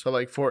shooter. So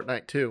like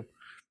Fortnite too.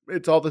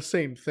 It's all the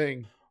same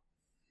thing.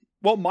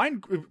 Well,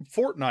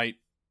 Fortnite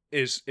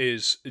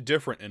is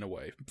different in a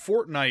way.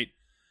 Fortnite,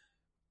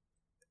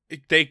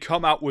 it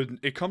comes out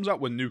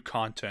with new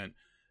content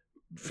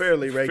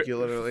Fairly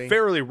regularly.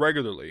 fairly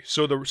regularly.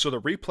 So the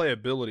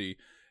replayability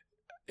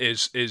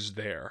is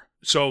there.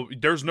 So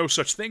there's no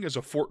such thing as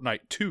a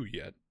Fortnite 2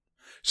 yet.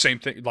 Same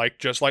thing,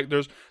 just like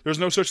there's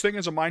no such thing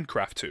as a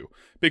Minecraft 2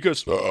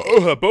 because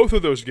both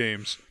of those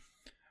games.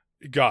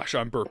 Gosh,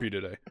 I'm burpy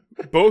today.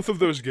 Both of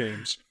those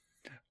games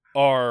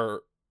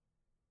are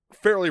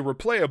fairly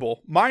replayable.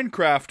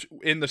 Minecraft,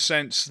 in the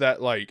sense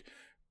that, like,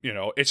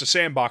 it's a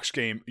sandbox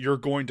game, you're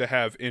going to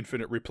have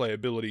infinite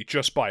replayability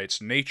just by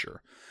its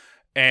nature.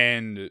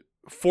 And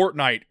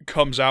Fortnite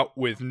comes out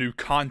with new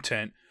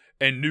content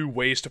and new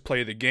ways to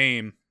play the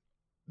game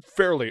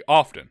fairly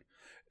often.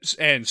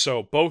 And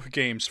so both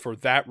games, for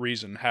that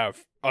reason,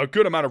 have a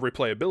good amount of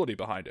replayability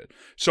behind it.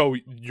 So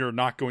you're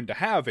not going to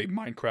have a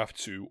Minecraft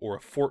 2 or a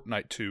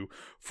Fortnite 2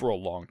 for a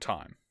long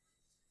time.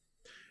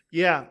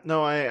 Yeah,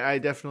 no, I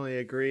definitely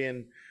agree.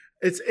 And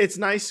it's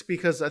nice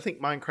because I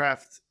think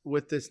Minecraft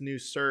with this new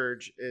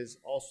surge is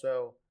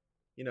also,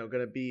 going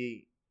to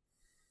be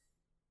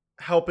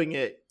helping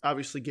it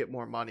obviously get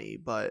more money,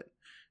 but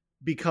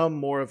become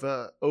more of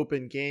a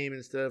open game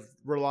instead of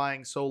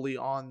relying solely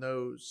on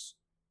those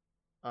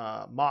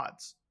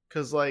mods.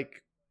 Because,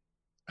 like,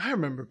 I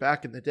remember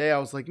back in the day, I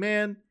was like,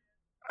 man,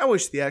 I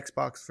wish the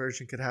Xbox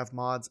version could have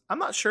mods. I'm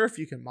not sure if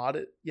you can mod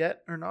it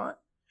yet or not.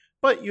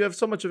 But you have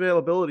so much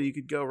availability, you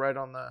could go right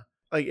on the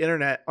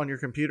internet on your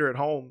computer at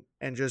home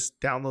and just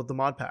download the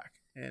mod pack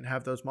and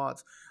have those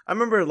mods. I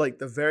remember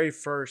the very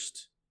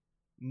first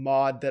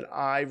mod that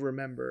I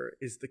remember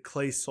is the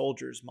Clay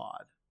Soldiers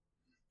mod.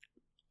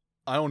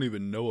 I don't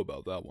even know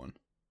about that one.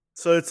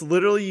 So it's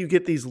literally you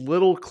get these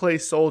little clay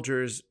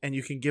soldiers and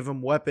you can give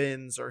them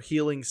weapons or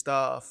healing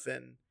stuff,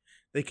 and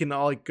they can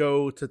all like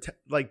go to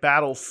like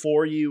battle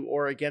for you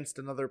or against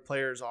another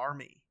player's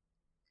army.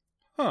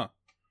 Huh.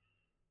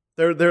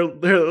 They're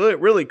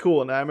really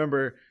cool. And I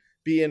remember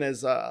being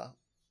as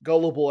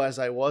gullible as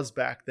I was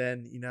back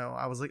then, you know,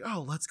 I was like,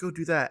 "Oh, let's go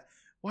do that.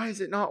 Why is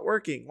it not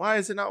working? Why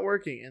is it not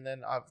working?" And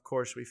then of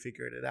course we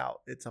figured it out.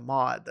 It's a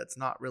mod that's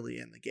not really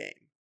in the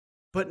game.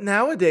 But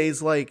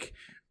nowadays, like,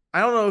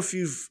 I don't know if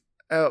you've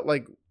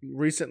like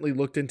recently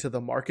looked into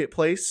the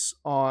marketplace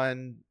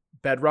on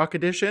Bedrock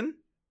Edition,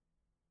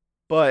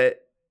 but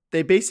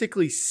they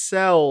basically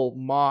sell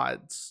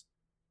mods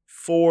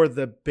for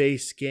the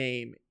base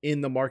game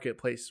in the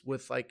marketplace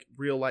with like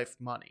real life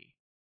money.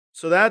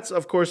 So that's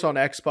of course on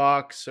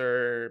Xbox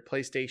or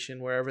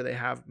PlayStation, wherever they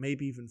have,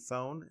 maybe even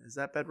phone. Is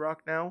that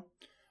Bedrock now?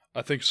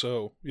 I think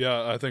so.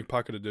 Yeah, I think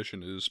Pocket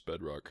Edition is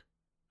Bedrock.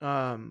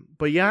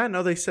 But yeah,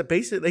 no, they said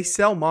basically they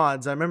sell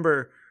mods. I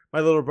remember my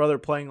little brother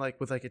playing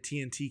like with like a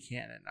TNT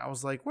cannon. I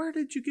was like, "Where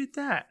did you get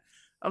that?"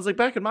 I was like,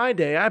 "Back in my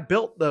day, I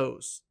built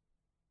those."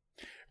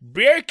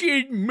 Back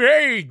in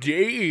my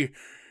day,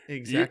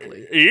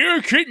 Exactly.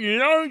 you can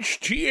launch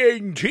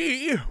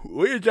TNT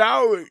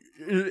without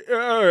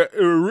a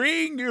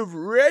ring of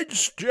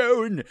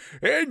redstone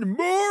and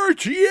more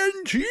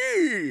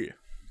TNT.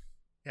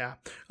 Yeah.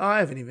 Oh, I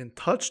haven't even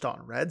touched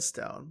on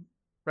redstone.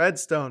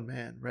 Redstone,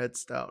 man,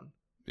 redstone.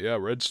 Yeah,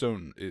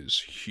 redstone is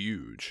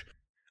huge.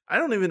 I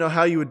don't even know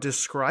how you would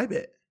describe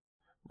it.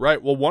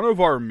 Right, well, one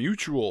of our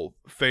mutual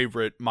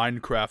favorite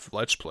Minecraft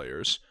Let's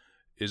Players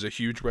is a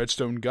huge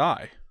redstone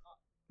guy.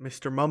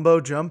 Mr.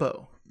 Mumbo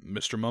Jumbo.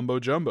 Mr.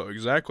 Mumbo Jumbo,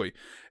 exactly.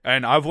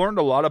 And I've learned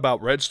a lot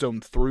about redstone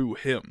through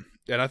him.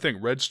 And I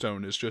think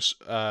redstone is just,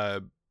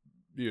 a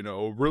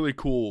really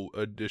cool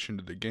addition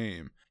to the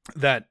game.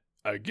 That,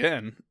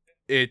 again,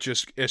 it's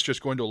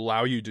just going to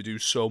allow you to do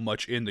so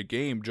much in the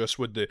game just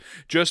with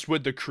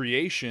the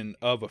creation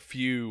of a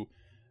few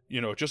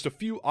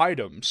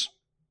items.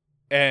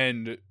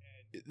 And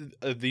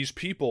these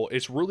people,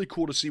 it's really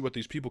cool to see what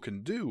these people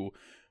can do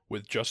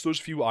with just those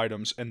few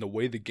items and the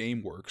way the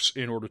game works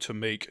in order to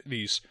make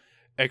these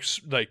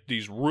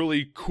these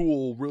really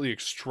cool, really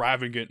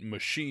extravagant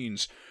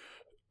machines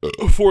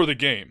for the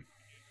game.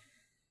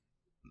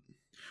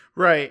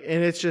 Right,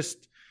 and it's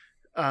just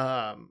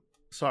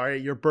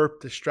sorry, your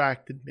burp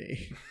distracted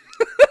me.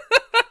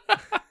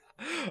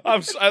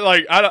 I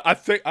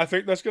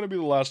think that's gonna be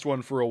the last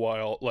one for a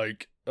while.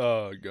 Like,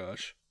 oh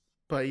gosh.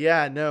 But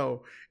yeah,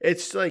 no,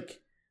 it's like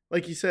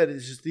you said,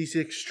 it's just these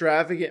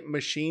extravagant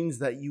machines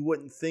that you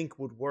wouldn't think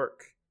would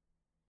work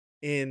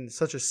in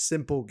such a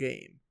simple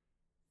game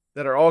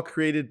that are all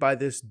created by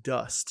this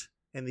dust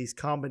and these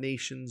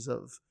combinations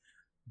of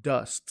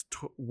dust,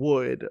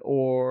 wood,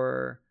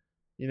 or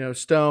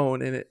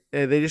stone, and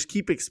they just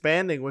keep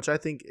expanding, which I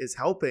think is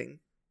helping,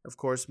 of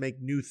course,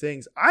 make new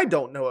things. I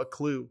don't know a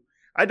clue.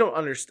 I don't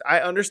understand.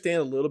 I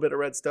understand a little bit of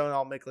redstone.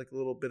 I'll make like a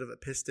little bit of a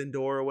piston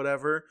door or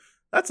whatever.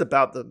 That's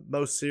about the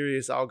most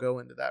serious I'll go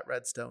into that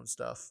redstone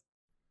stuff.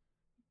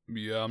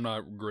 Yeah, I'm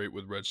not great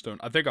with redstone.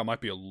 I think I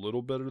might be a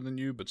little better than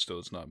you, but still,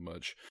 it's not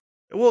much.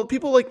 Well,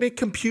 people like make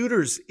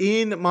computers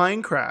in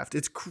Minecraft.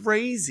 It's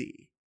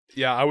crazy.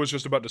 Yeah, I was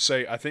just about to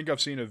say, I think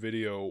I've seen a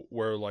video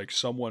where like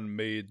someone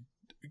made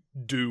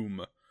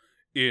Doom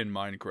in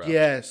Minecraft.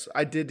 Yes,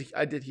 I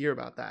did hear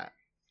about that.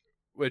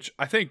 Which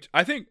I think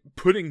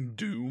putting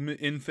Doom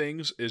in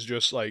things is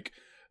just like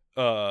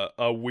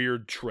a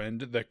weird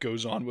trend that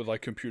goes on with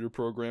like computer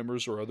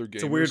programmers or other gamers.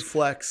 It's a weird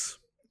flex.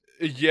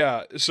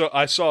 Yeah, so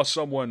I saw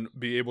someone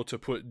be able to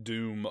put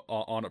Doom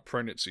on a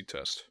pregnancy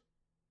test.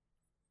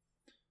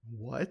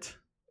 What?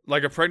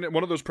 Like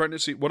one of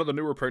the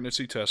newer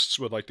pregnancy tests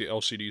with like the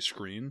LCD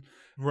screen.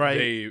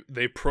 Right.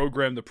 They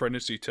programmed the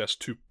pregnancy test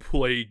to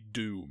play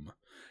Doom.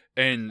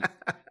 And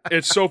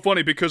it's so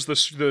funny because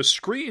the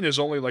screen is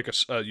only like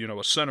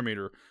a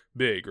centimeter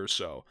big or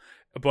so,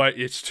 but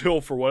it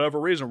still, for whatever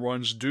reason,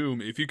 runs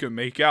Doom. If you can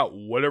make out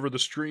whatever the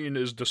screen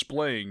is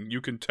displaying,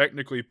 you can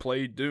technically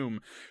play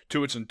Doom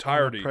to its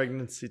entirety on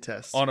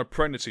a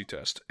pregnancy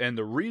test. And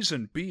the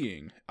reason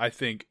being, I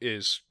think,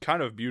 is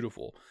kind of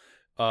beautiful.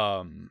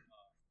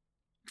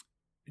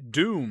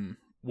 Doom,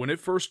 when it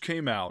first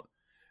came out,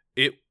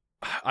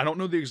 I don't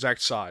know the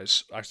exact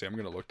size. Actually, I'm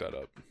going to look that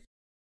up.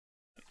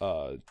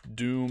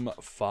 Doom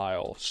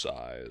file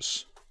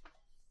size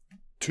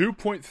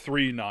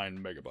 2.39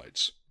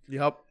 megabytes.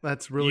 Yep,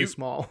 that's really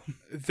small.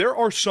 There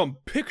are some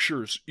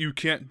pictures you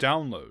can't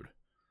download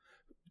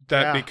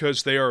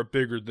because they are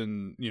bigger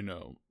than,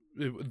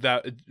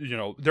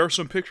 there are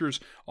some pictures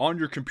on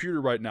your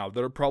computer right now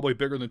that are probably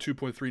bigger than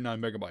 2.39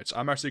 megabytes.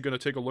 I'm actually going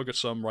to take a look at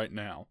some right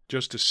now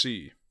just to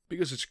see,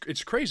 because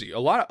it's crazy. A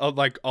lot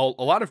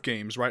of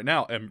games right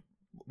now, and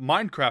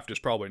Minecraft is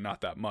probably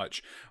not that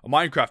much.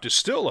 Minecraft is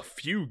still a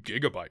few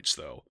gigabytes,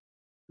 though.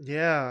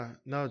 Yeah,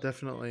 no,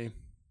 definitely.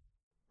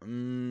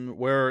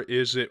 Where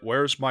is it?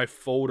 Where's my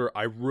folder?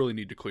 I really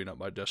need to clean up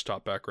my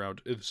desktop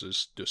background. This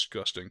is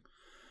disgusting.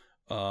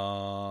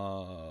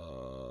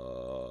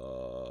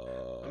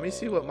 Let me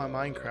see what my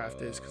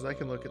Minecraft is, because I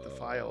can look at the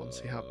file and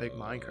see how big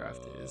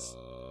Minecraft is.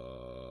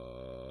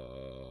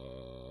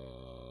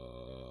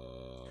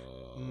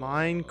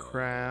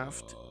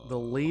 Minecraft, the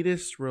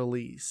latest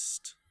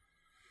released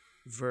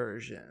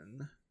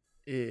version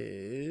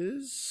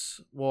is...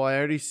 Well, I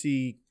already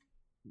see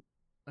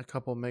a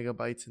couple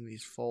megabytes in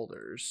these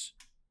folders.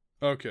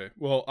 Okay,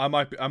 well, I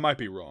might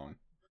be wrong.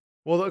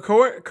 Well,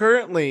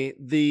 currently,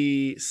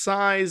 the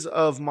size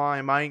of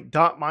my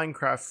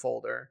 .minecraft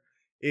folder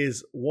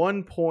is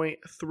 1.31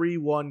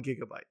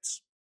 gigabytes.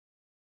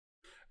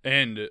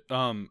 And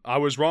I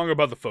was wrong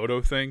about the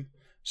photo thing.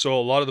 So a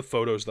lot of the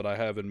photos that I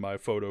have in my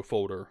photo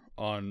folder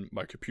on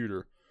my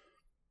computer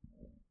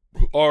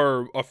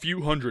are a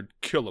few hundred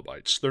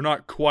kilobytes. They're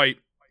not quite,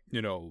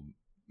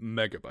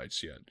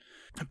 megabytes yet.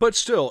 But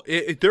still,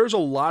 there's a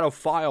lot of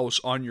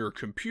files on your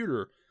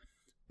computer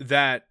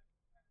that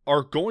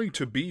are going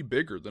to be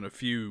bigger than a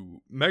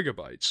few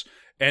megabytes.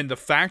 And the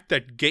fact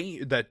that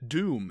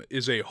Doom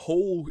is a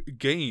whole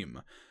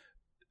game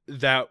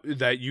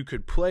that you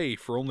could play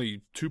for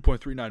only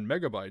 2.39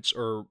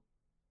 megabytes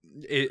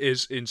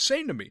is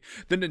insane to me.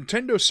 The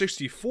Nintendo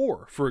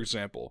 64, for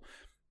example,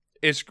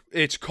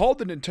 it's called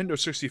the Nintendo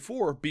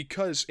 64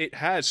 because it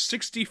has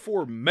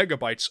 64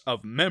 megabytes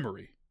of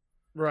memory.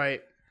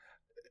 Right.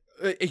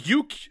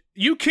 You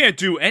can't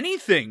do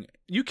anything.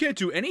 You can't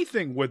do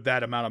anything with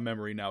that amount of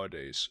memory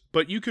nowadays.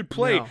 But you could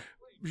play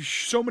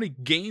so many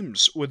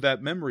games with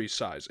that memory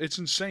size. It's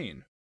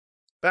insane.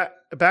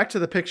 Back to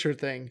the picture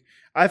thing.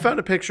 I found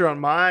a picture on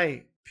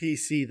my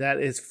PC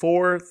that is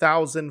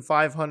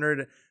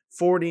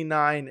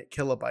 4,549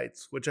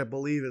 kilobytes, which I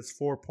believe is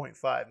 4.5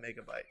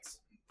 megabytes.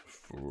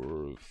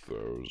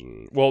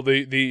 4,000. Well,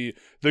 the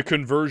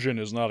conversion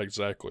is not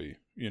exactly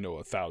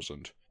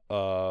 1,000.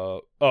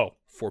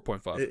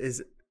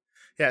 4.5.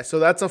 Yeah, so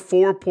that's a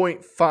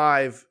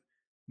 4.5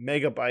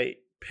 megabyte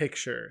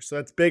picture. So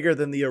that's bigger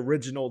than the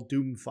original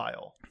Doom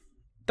file.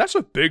 That's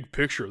a big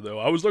picture, though.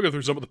 I was looking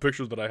through some of the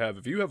pictures that I have.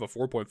 If you have a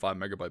 4.5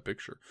 megabyte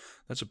picture,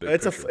 that's a big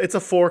picture. It's a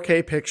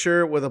 4K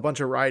picture with a bunch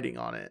of writing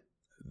on it.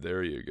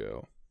 There you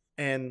go.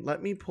 And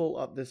let me pull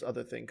up this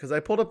other thing, because I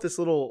pulled up this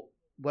little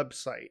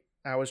website.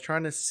 I was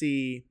trying to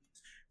see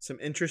some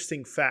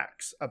interesting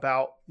facts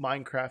about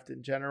Minecraft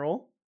in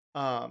general.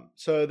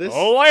 So this...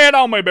 Oh, lay it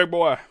on me, big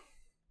boy.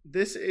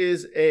 This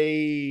is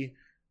a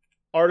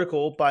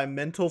article by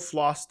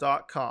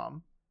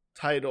mentalfloss.com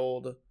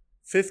titled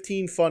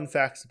 15 Fun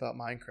Facts About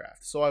Minecraft.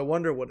 So I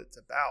wonder what it's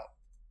about.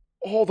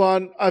 Hold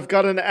on, I've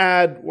got an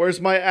ad. Where's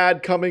my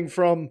ad coming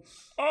from?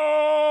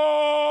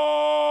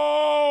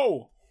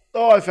 Oh,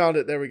 I found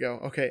it. There we go.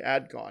 Okay,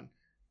 ad gone.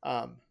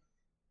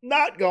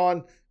 Not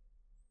gone.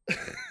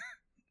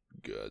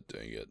 God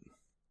dang it.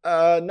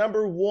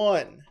 Number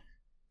 1.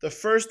 The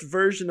first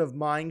version of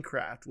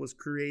Minecraft was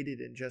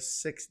created in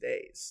just 6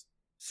 days.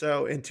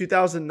 So in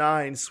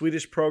 2009,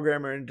 Swedish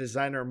programmer and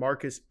designer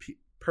Marcus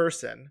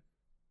Persson,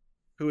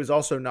 who is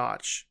also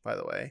Notch, by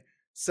the way,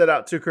 set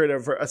out to create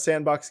a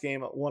sandbox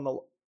game,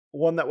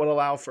 one that would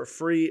allow for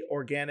free,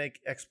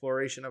 organic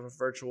exploration of a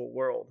virtual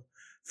world.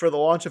 For the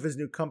launch of his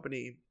new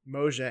company,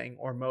 Mojang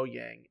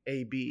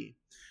AB.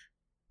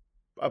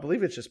 I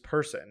believe it's just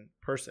Persson.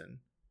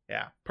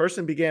 Yeah.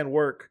 Persson began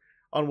work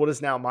on what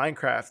is now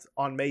Minecraft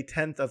on May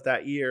 10th of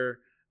that year,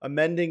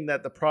 amending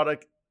the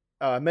product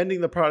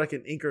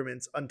in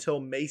increments until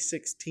May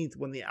 16th,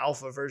 when the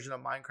alpha version of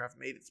Minecraft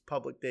made its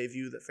public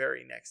debut the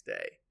very next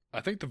day.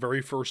 I think the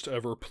very first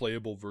ever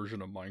playable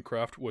version of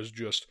Minecraft was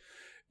just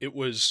it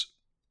was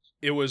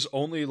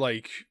only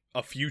like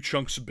a few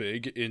chunks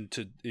big in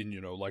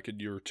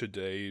your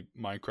today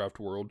Minecraft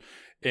world,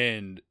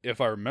 and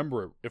if I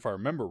remember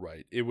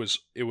right, it was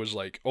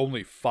like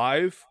only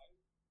five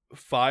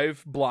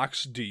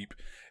blocks deep,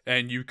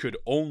 and you could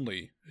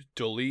only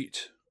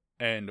delete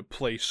and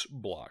place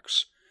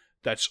blocks.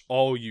 That's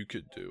all you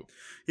could do.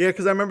 Yeah,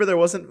 because I remember there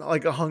wasn't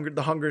like the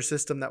hunger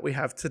system that we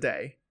have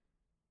today.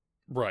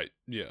 Right,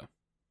 yeah.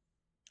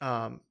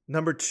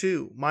 Number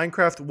 2,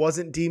 Minecraft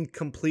wasn't deemed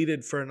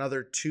completed for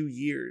another 2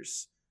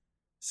 years.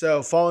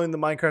 So following the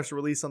Minecraft's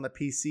release on the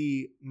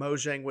PC,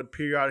 Mojang would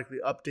periodically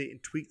update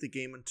and tweak the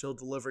game until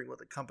delivering what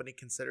the company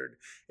considered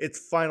its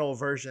final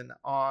version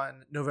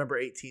on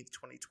November 18th,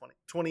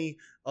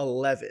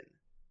 2011.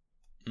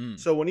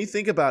 So when you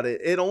think about it,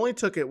 it only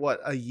took it,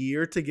 a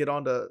year to get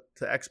onto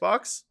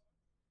Xbox?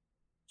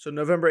 So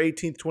November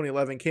 18th,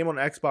 2011 came on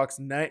Xbox,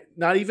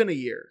 not even a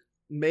year.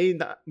 May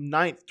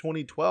 9th,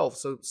 2012.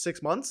 So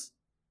 6 months?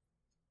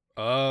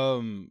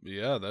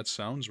 Yeah, that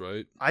sounds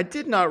right. I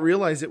did not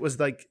realize it was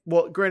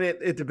granted,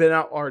 it had been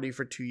out already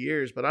for 2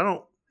 years, but I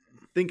don't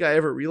think I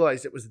ever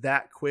realized it was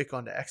that quick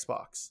onto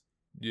Xbox.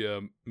 Yeah,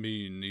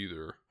 me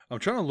neither. I'm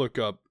trying to look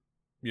up,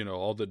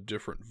 all the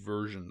different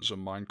versions of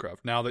Minecraft.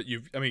 Now that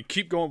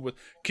keep going with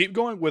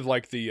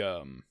like the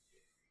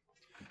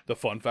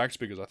fun facts,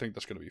 because I think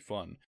that's going to be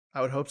fun.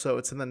 I would hope so.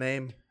 It's in the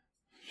name.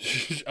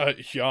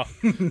 Yeah.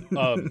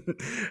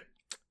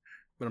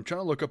 But I'm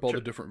trying to look up all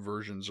the different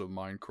versions of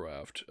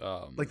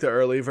Minecraft. Like the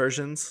early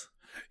versions?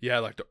 Yeah,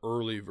 like the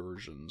early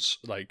versions.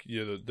 Like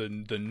the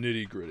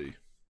nitty gritty.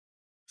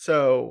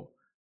 So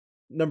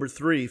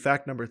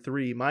fact number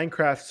 3,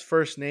 Minecraft's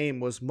first name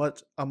was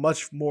a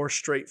much more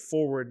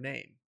straightforward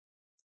name.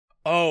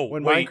 Oh,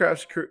 When wait. Do you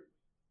want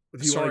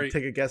to Sorry.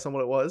 take a guess on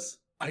what it was?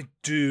 I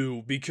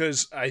do,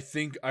 because I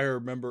think I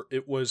remember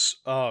it was,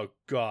 oh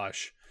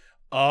gosh.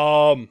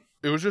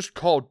 It was just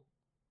called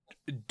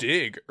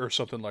Dig or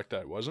something like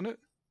that, wasn't it?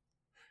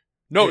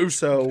 No, it was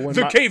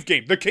the Cave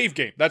Game. The Cave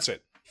Game. That's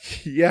it.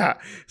 Yeah.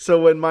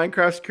 So when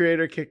Minecraft's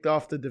creator kicked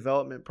off the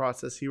development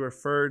process, he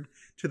referred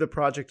to the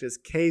project as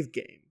Cave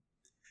Game.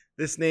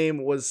 This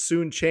name was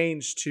soon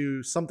changed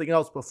to something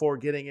else before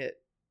getting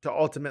it to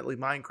ultimately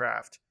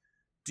Minecraft.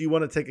 Do you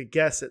want to take a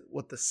guess at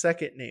what the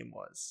second name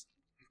was?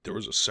 There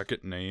was a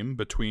second name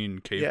between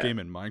Cave Game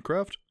and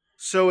Minecraft?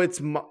 So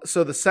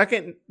the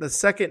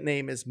second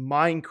name is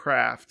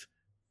Minecraft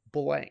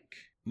blank.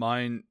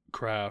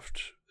 Minecraft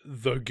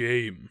the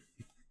game.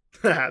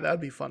 That'd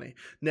be funny.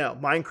 No,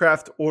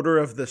 Minecraft Order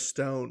of the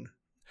Stone.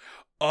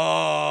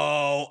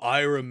 Oh,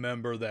 I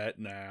remember that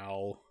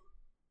now.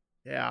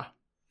 Yeah.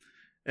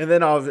 And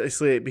then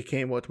obviously it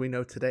became what we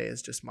know today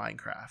as just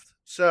Minecraft.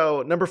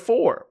 So number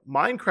 4,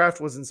 Minecraft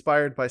was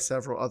inspired by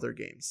several other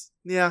games.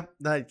 Yeah,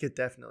 I could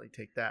definitely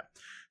take that.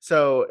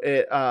 So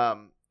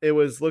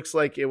looks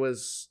like it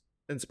was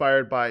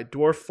inspired by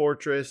Dwarf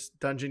Fortress,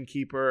 Dungeon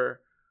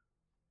Keeper,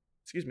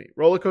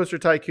 Roller Coaster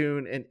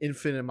Tycoon, and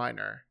Infinite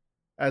Miner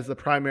as the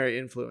primary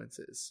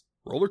influences.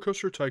 Roller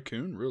Coaster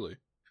Tycoon, really?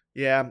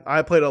 Yeah,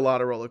 I played a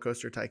lot of Roller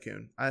Coaster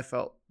Tycoon. I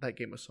felt that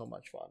game was so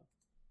much fun.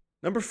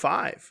 Number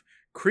 5,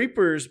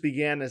 creepers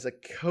began as a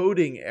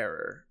coding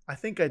error. I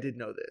think I did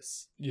know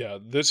this. Yeah,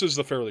 this is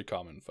the fairly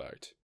common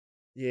fact.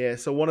 Yeah,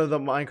 so one of the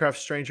Minecraft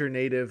stranger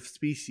native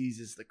species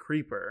is the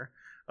creeper,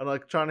 an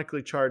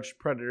electronically charged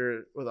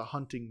predator with a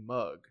hunting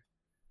mug.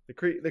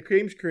 The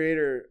game's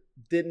creator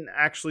didn't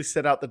actually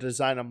set out to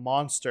design a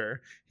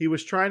monster. He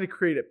was trying to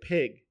create a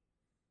pig,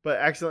 but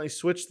accidentally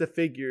switched the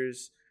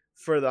figures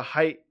for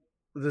the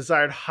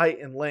desired height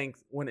and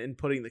length when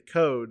inputting the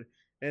code,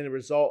 and the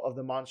result of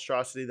the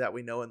monstrosity that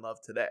we know and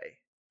love today.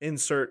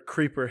 Insert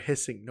creeper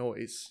hissing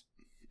noise.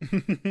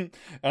 And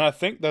I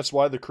think that's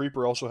why the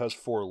creeper also has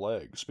 4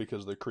 legs,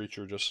 because the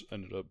creature just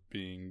ended up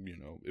being,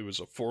 it was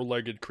a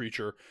 4-legged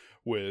creature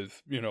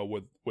with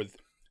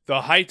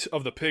the height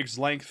of the pig's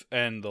length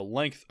and the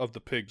length of the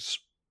pig's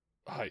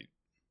height.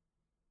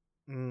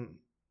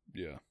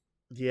 Yeah.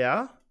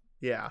 Yeah.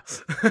 Yeah.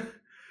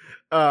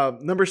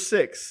 Number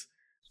 6.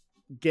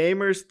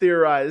 Gamers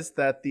theorize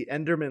that the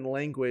Enderman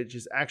language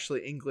is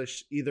actually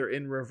English either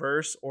in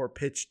reverse or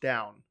pitched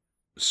down.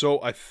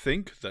 So I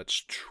think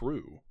that's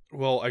true.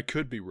 Well, I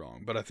could be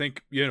wrong, but I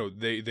think,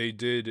 they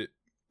did.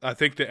 I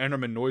think the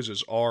Enderman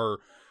noises are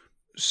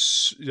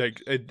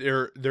like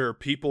there are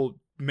people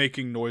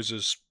making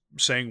noises,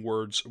 saying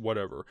words,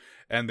 whatever,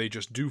 and they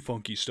just do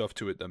funky stuff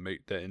to it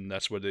and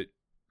that's what it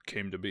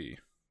came to be.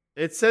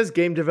 It says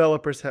game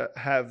developers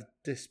have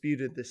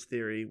disputed this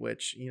theory,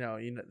 which,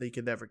 they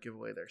could never give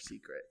away their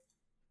secret.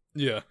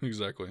 Yeah,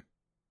 exactly.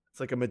 It's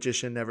like a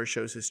magician never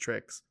shows his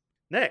tricks.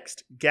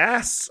 Next,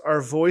 ghasts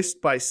are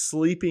voiced by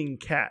sleeping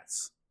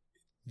cats.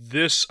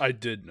 This I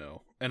did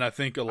know, and I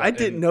think a lot. I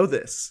didn't know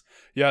this.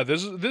 Yeah,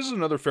 this is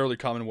another fairly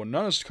common one.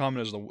 Not as common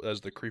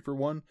as the creeper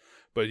one,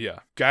 but yeah,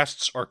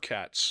 ghasts are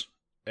cats,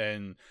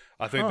 and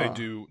I think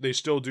they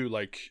still do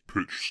like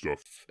pitch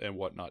stuff and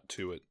whatnot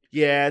to it.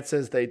 Yeah, it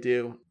says they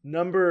do.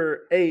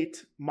 Number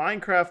 8,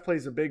 Minecraft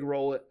plays a big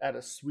role at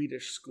a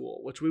Swedish school,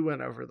 which we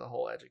went over the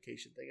whole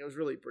education thing. It was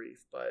really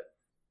brief, but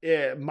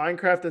yeah,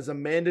 Minecraft is a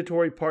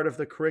mandatory part of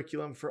the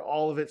curriculum for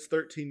all of its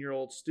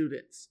 13-year-old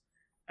students.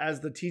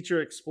 As the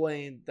teacher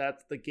explained,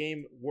 that's the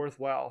game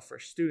worthwhile for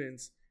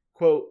students.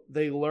 Quote,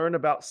 they learn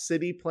about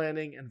city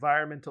planning,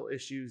 environmental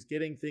issues,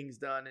 getting things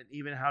done, and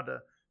even how to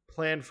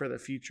plan for the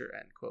future,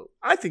 end quote.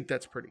 I think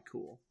that's pretty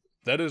cool.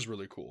 That is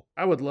really cool.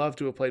 I would love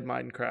to have played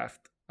Minecraft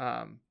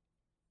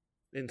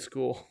in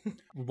school.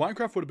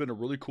 Minecraft would have been a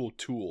really cool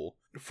tool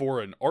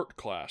for an art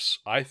class,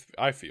 I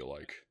feel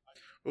like.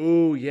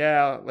 Ooh,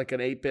 yeah, like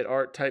an 8-bit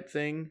art type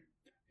thing.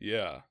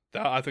 Yeah,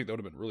 I think that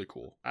would have been really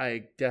cool.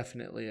 I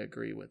definitely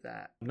agree with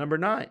that. Number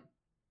 9.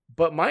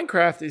 But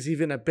Minecraft is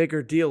even a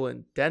bigger deal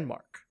in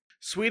Denmark.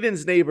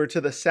 Sweden's neighbor to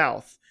the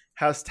south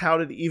has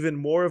touted even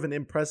more of an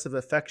impressive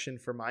affection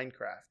for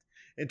Minecraft.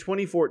 In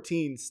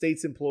 2014,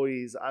 state's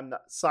employees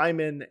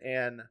Simon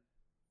and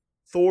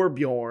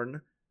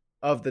Thorbjorn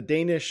of the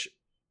Danish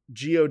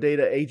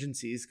geodata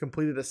agencies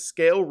completed a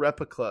scale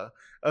replica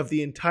of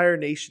the entire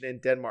nation in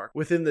Denmark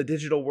within the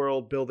digital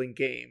world building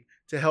game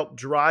to help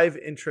drive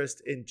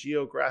interest in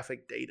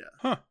geographic data.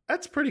 Huh.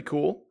 That's pretty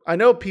cool. I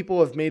know people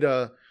have made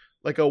a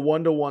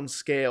 1-to-1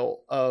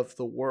 scale of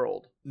the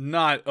world.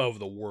 Not of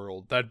the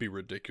world. That'd be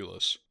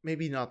ridiculous.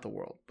 Maybe not the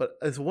world, but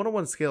as a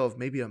 1-to-1 scale of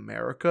maybe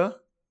America.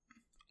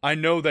 I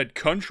know that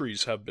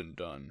countries have been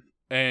done,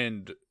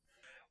 and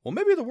well,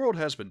 maybe the world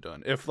has been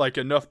done if like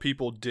enough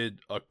people did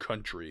a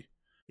country.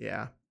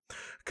 Yeah,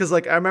 because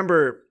like I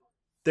remember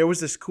there was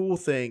this cool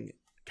thing.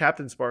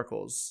 Captain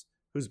Sparkles,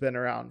 who's been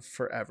around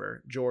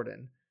forever,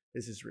 Jordan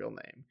is his real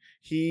name.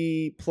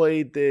 He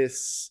played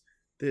this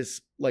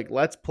this like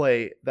Let's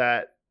Play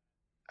that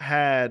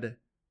had,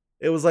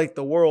 it was like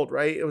the world,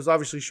 right? It was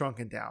obviously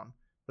shrunken down,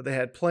 but they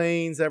had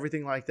planes,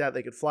 everything like that.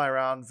 They could fly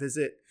around,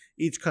 visit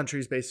each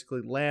country's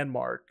basically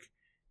landmark.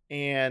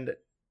 And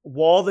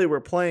while they were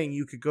playing,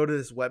 you could go to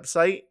this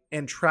website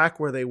and track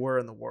where they were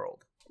in the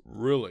world.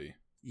 Really?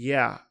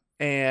 Yeah.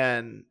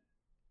 And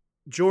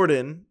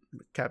Jordan,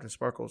 Captain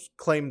Sparkles,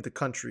 claimed the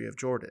country of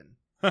Jordan.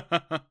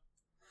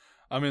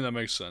 I mean, that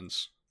makes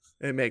sense.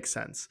 It makes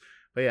sense.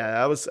 But yeah,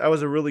 that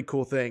was a really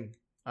cool thing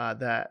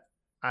that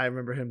I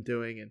remember him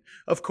doing. And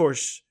of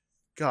course,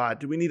 God,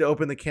 do we need to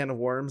open the can of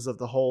worms of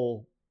the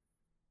whole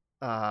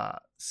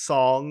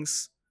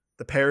songs,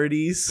 the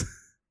parodies?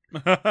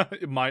 All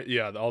the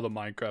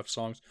Minecraft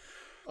songs.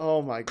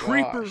 Oh my gosh.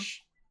 Creeper.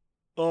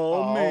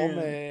 Oh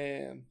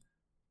man.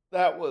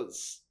 That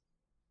was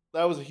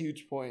a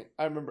huge point.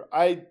 I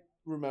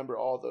remember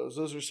all those.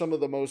 Those are some of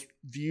the most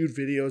viewed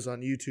videos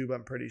on YouTube,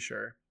 I'm pretty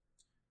sure.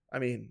 I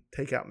mean,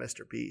 take out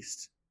Mr.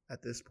 Beast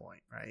at this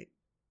point, right?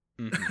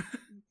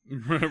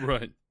 Mm-hmm.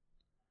 Right.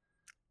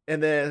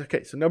 And then,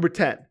 okay, so number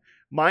 10.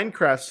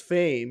 Minecraft's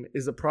fame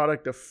is a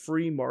product of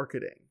free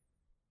marketing.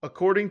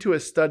 According to a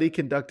study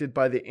conducted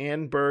by the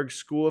Annenberg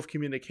School of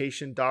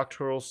Communication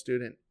doctoral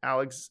student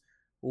Alex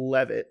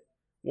Levitt,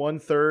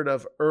 1/3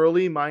 of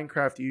early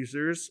Minecraft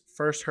users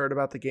first heard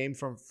about the game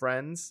from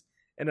friends,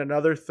 and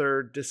another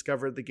third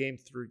discovered the game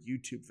through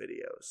YouTube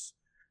videos.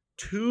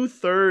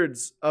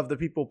 2/3 of the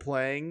people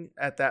playing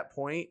at that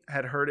point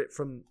had heard it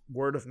from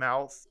word of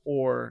mouth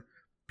or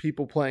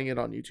people playing it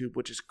on YouTube,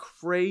 which is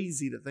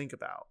crazy to think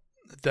about.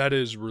 That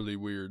is really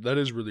weird. That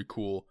is really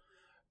cool.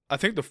 I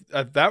think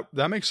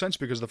that makes sense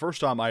because the first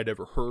time I had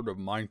ever heard of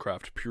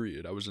Minecraft,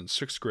 period, I was in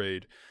 6th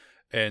grade,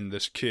 and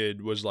this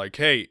kid was like,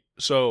 "Hey,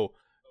 so,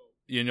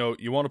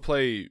 you want to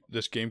play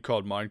this game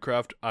called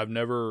Minecraft? I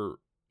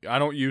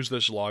don't use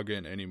this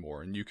login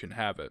anymore, and you can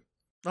have it."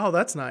 Oh,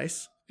 that's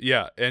nice.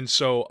 Yeah, and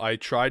so I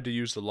tried to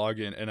use the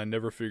login, and I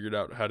never figured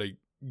out how to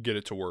get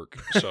it to work.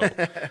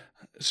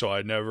 So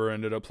I never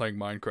ended up playing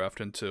Minecraft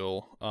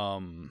until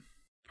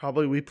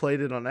probably we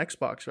played it on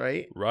Xbox,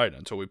 right? Right,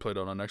 until we played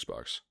it on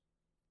Xbox.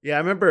 Yeah, I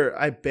remember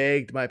I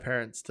begged my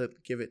parents to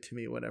give it to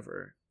me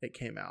whenever it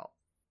came out.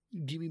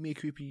 Give me my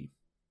creepy.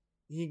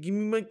 Yeah, give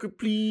me my creepy,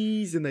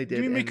 please, and they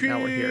did. Give me and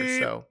now we're here,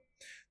 so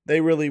they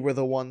really were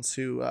the ones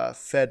who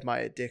fed my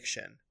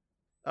addiction.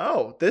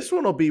 Oh, this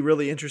one will be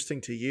really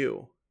interesting to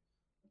you.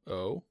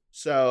 Oh.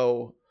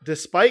 So,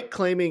 despite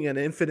claiming an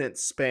infinite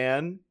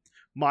span,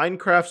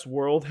 Minecraft's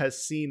world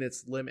has seen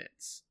its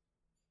limits.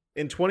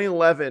 In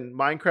 2011,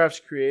 Minecraft's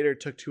creator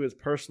took to his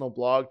personal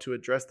blog to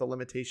address the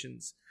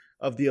limitations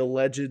of the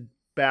alleged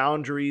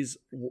boundaries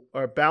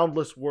or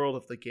boundless world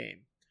of the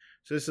game.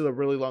 So this is a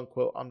really long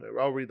quote.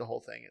 I'll read the whole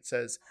thing. It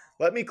says,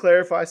 "Let me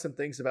clarify some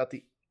things about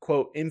the,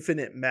 quote,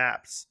 infinite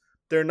maps.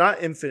 They're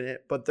not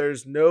infinite, but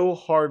there's no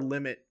hard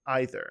limit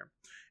either.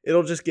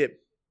 It'll just get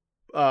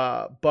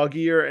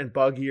buggier and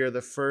buggier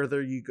the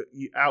further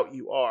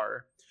you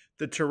are.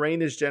 The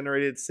terrain is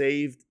generated,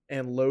 saved,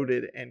 and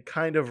loaded, and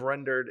kind of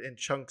rendered in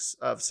chunks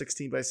of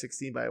 16 by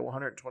 16 by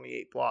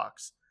 128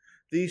 blocks.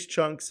 These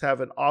chunks have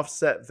an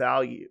offset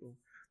value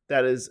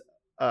that is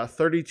a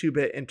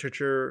 32-bit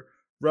integer,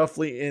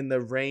 roughly in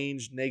the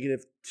range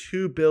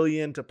 -2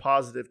 billion to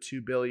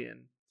 +2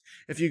 billion.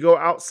 If you go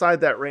outside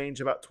that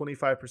range, about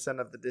 25%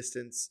 of the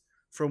distance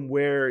from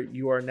where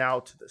you are now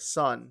to the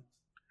sun,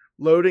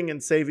 loading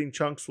and saving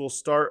chunks will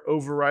start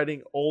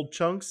overriding old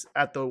chunks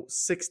at the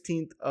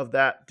 16th of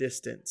that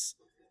distance.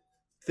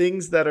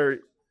 Things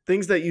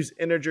that use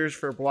integers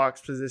for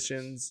block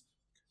positions,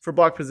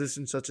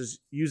 such as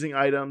using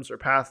items or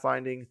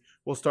pathfinding,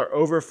 will start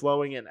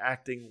overflowing and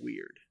acting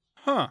weird."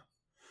 Huh.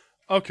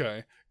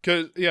 Okay.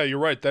 Because, yeah, you're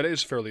right. That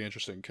is fairly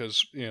interesting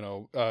because,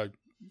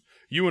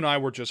 you and I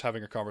were just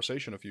having a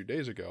conversation a few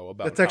days ago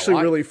about That's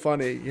actually really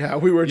funny. Yeah,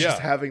 we were just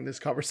having this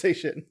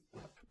conversation.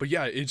 But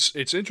yeah,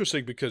 it's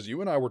interesting because you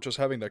and I were just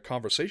having that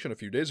conversation a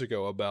few days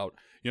ago about,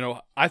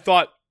 I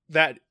thought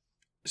that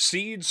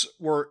seeds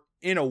were,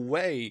 in a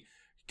way,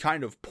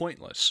 kind of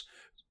pointless.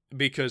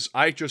 Because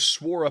I just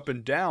swore up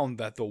and down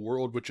that the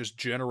world would just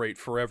generate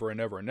forever and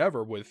ever and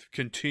ever with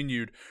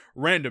continued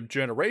random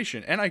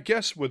generation. And I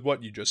guess with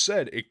what you just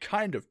said, it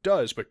kind of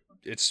does, but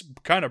it's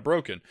kind of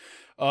broken.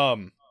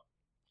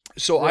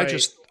 So right.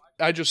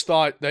 I just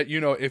thought that,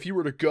 if you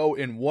were to go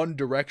in one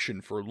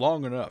direction for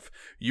long enough,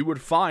 you would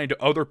find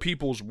other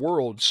people's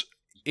worlds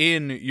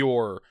in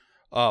your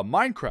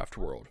Minecraft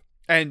world.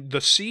 And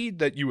the seed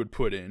that you would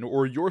put in,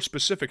 or your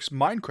specific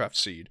Minecraft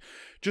seed,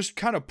 just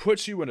kind of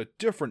puts you in a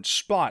different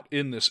spot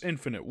in this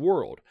infinite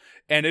world.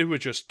 And it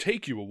would just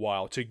take you a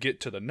while to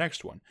get to the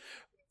next one.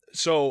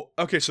 So,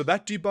 okay, so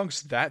that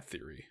debunks that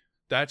theory.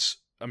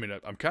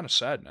 I'm kind of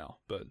sad now,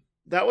 but...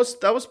 That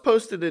was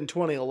posted in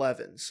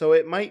 2011, so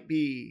it might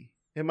be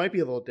a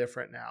little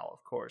different now,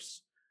 of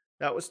course.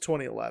 That was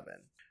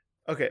 2011.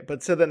 Okay,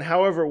 but so then,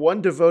 however,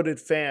 one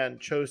devoted fan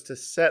chose to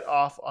set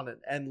off on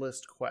an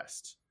endless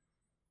quest.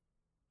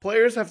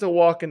 Players have to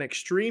walk an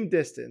extreme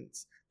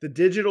distance, the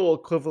digital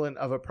equivalent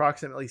of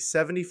approximately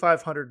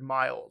 7,500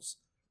 miles,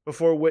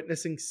 before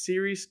witnessing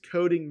serious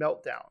coding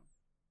meltdown.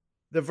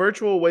 The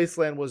virtual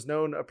wasteland was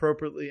known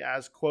appropriately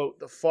as, quote,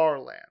 the Far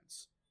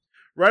Lands.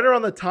 Right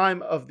around the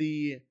time of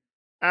the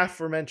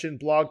aforementioned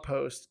blog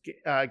post,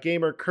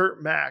 gamer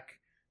Kurt Mack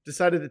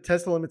decided to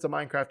test the limits of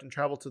Minecraft and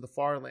travel to the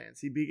Far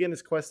Lands. He began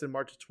his quest in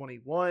March of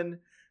 21.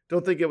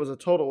 Don't think it was a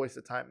total waste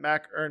of time.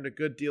 Mack earned a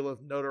good deal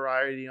of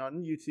notoriety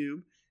on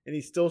YouTube, and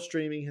he's still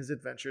streaming his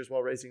adventures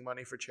while raising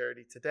money for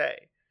charity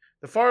today.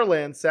 The Far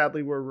Lands,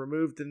 sadly, were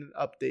removed in an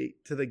update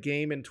to the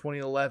game in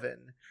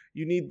 2011.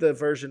 You need the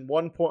version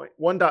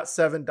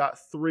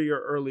 1.7.3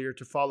 or earlier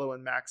to follow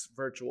in Mack's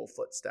virtual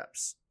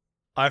footsteps.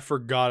 I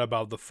forgot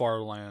about the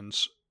Far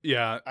Lands.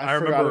 Yeah, I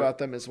forgot about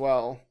them as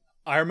well.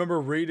 I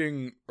remember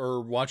reading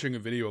or watching a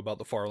video about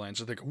the Far Lands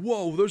and thinking,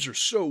 whoa, those are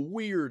so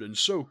weird and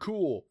so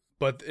cool.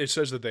 But it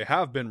says that they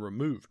have been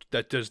removed.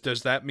 Does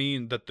that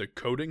mean that the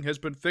coding has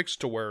been fixed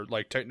to where,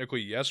 like,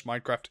 technically, yes,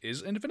 Minecraft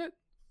is infinite?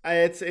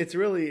 I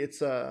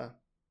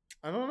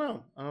don't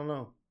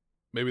know.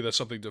 Maybe that's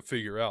something to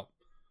figure out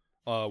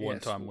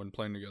one time when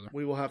playing together.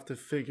 We will have to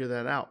figure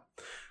that out.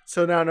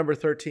 So now number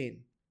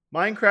 13.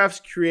 Minecraft's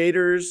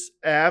creator's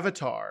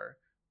avatar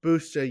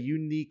boosts a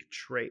unique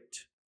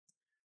trait.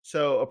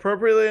 So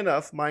appropriately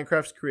enough,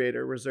 Minecraft's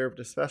creator reserved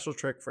a special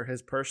trick for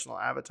his personal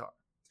avatar.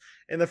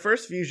 In the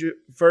first few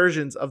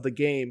versions of the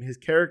game, his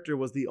character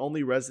was the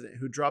only resident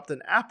who dropped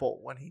an apple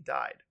when he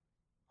died.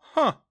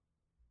 Huh.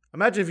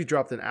 Imagine if you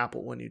dropped an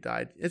apple when you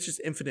died. It's just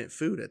infinite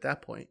food at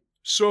that point.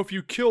 So if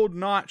you killed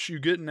Notch, you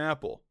get an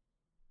apple.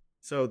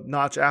 So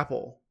Notch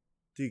apple.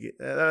 Do you get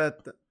that?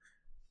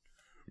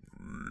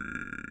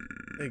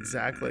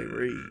 Exactly.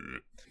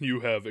 You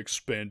have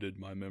expanded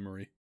my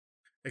memory.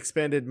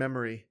 Expanded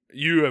memory.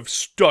 You have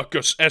stuck a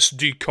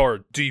SD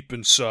card deep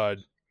inside.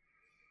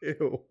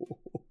 Ew.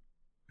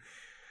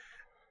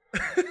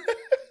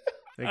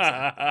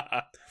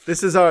 Exactly.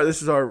 This is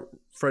our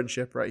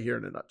friendship right here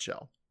in a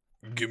nutshell.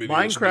 Give me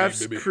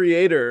Minecraft's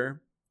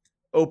creator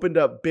opened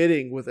up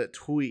bidding with a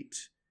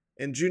tweet.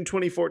 In June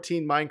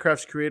 2014,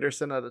 Minecraft's creator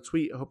sent out a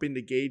tweet hoping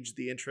to gauge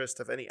the interest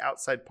of any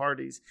outside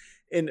parties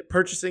in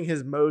purchasing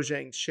his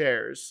Mojang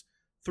shares.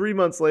 3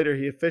 months later,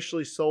 he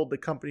officially sold the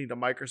company to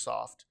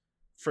Microsoft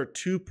for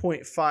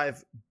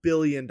 $2.5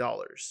 billion.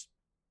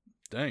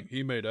 Dang,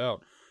 he made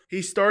out.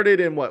 He started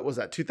in, what was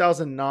that,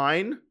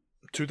 2009?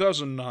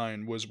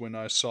 2009 was when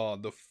I saw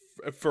the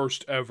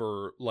first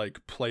ever,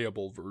 like,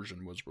 playable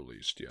version was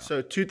released, yeah.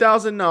 So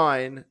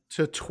 2009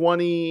 to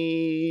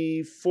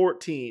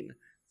 2014,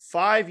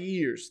 5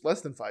 years,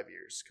 less than 5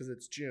 years, because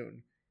it's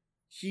June,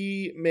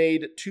 he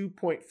made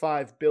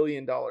 $2.5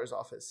 billion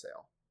off his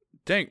sale.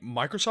 Dang,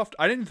 Microsoft?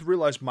 I didn't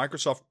realize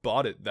Microsoft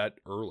bought it that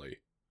early.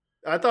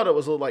 I thought it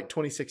was like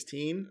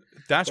 2016.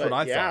 That's what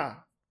I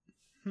thought.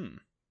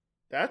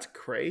 That's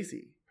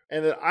crazy.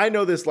 And then I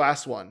know this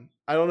last one.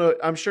 I don't know.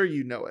 I'm sure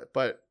you know it,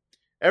 but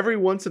every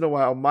once in a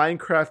while,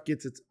 Minecraft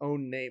gets its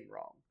own name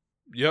wrong.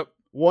 Yep.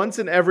 Once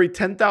in every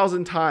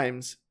 10,000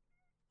 times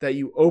that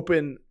you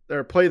open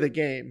or play the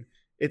game,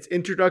 its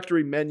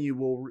introductory menu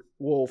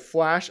will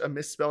flash a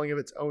misspelling of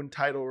its own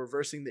title,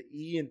 reversing the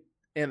E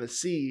and the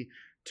C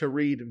to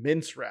read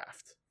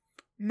Minceraft.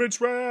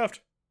 Minceraft.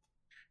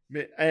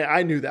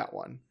 I knew that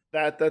one.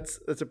 That's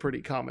a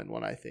pretty common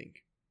one, I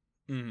think.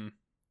 Mm-hmm.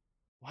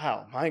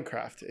 Wow,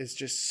 Minecraft is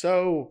just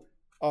so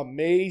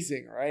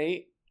amazing,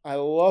 right? I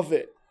love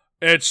it.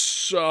 It's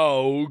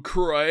so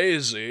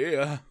crazy.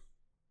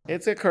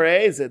 It's a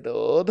crazy,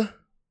 dude.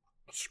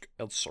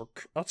 It's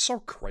so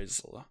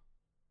crazy.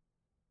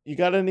 You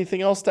got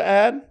anything else to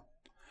add?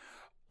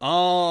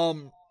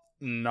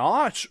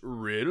 Not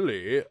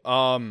really.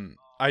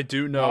 I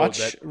do know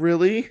that.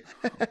 Really?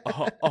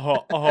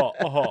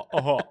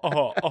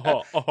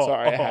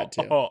 Sorry, I had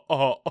to.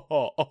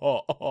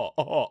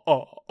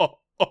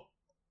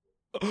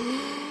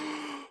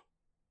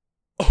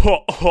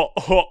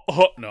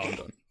 No, I'm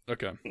done.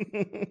 Okay.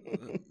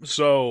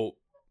 So,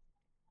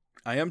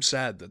 I am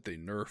sad that they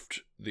nerfed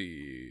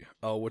the,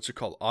 what's it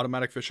called?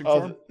 Automatic fishing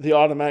farm? The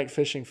automatic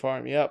fishing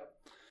farm, yep.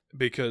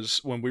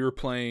 Because when we were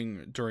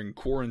playing during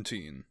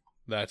quarantine,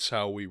 that's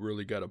how we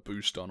really got a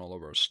boost on all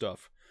of our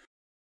stuff.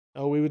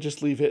 Oh, we would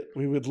just leave it.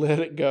 We would let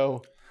it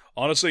go.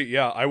 Honestly,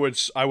 yeah, I would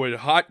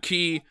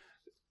hotkey,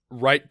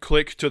 right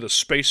click to the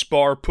space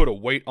bar, put a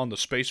weight on the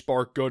space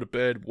bar, go to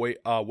bed,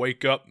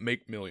 wake up,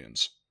 make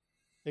millions.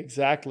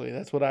 Exactly.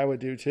 That's what I would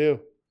do too.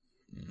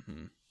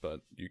 Mm-hmm.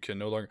 But you can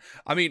no longer.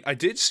 I mean, I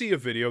did see a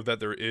video that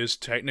there is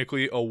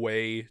technically a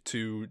way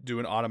to do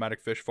an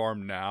automatic fish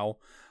farm now.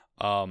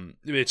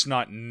 It's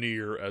not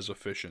near as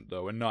efficient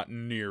though, and not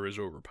near as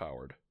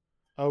overpowered.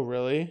 Oh,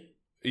 really?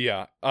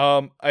 Yeah.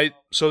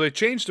 So they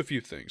changed a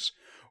few things.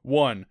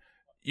 One,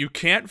 you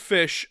can't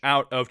fish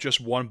out of just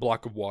one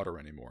block of water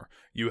anymore.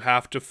 You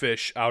have to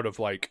fish out of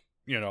a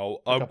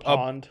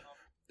pond.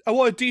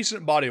 A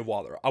decent body of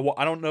water.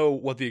 I don't know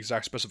what the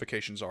exact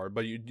specifications are,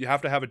 but you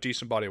have to have a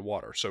decent body of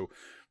water. So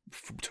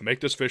to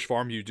make this fish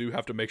farm, you do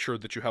have to make sure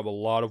that you have a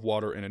lot of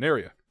water in an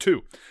area.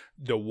 2,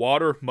 the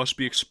water must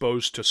be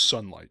exposed to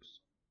sunlight.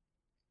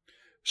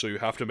 So you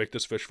have to make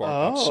this fish farm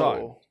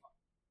outside.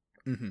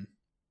 Mm-hmm.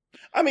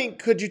 I mean,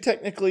 could you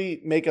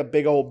technically make a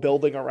big old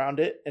building around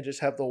it and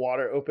just have the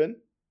water open?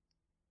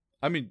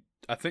 I mean,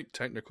 I think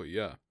technically,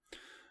 yeah.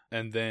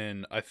 And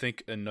then I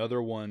think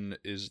another one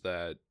is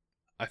that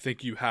I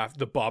think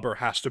the bobber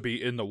has to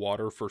be in the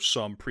water for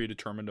some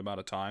predetermined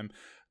amount of time,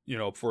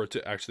 for it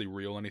to actually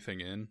reel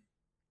anything in.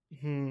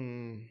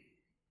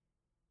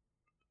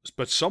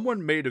 But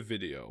someone made a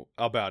video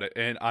about it,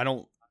 and I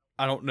don't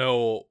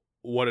know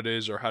what it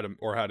is or how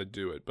to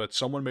do it, but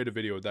someone made a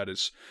video that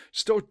is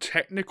still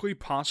technically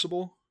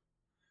possible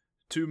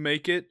to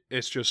make it.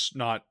 It's just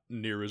not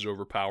near as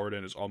overpowered,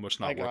 and it's almost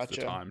not worth the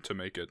time to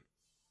make it.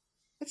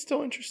 It's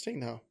still interesting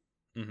though.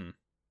 Mm-hmm.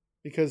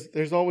 Because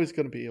there's always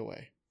going to be a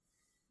way.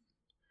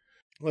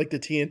 Like the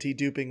TNT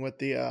duping with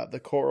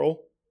the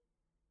coral.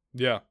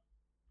 Yeah.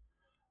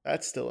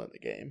 That's still in the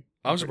game.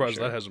 I'm surprised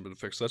that hasn't been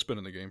fixed. That's been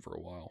in the game for a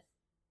while.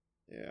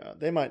 Yeah,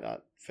 they might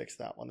not fix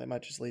that one. They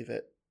might just leave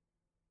it.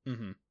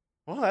 Mm-hmm.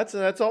 Well,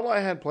 that's all I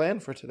had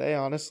planned for today,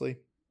 honestly.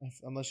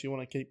 Unless you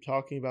want to keep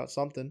talking about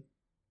something.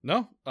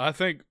 No, I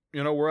think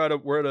we're at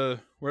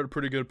a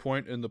pretty good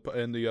point in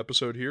the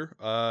episode here.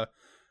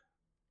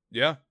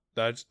 Yeah,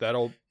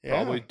 that'll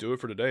probably do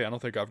it for today. I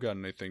don't think I've got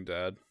anything to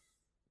add.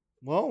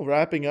 Well,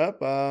 wrapping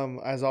up,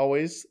 as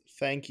always,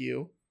 thank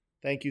you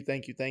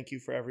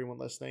for everyone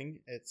listening.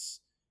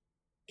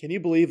 Can you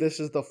believe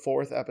this is the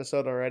 4th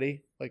episode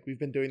already? Like, we've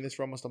been doing this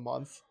for almost a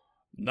month.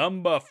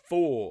 Number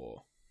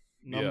 4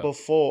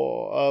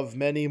 of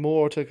many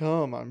more to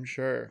come, I'm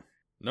sure.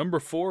 Number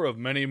 4 of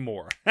many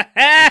more.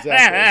 Exactly.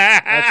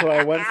 That's what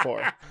I went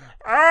for.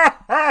 Oh,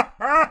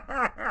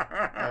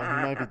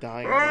 he might be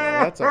dying over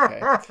there. That's okay.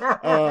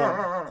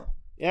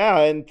 Yeah,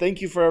 and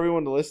thank you for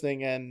everyone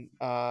listening, and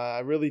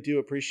I really do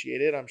appreciate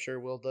it. I'm sure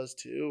Will does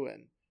too,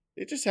 and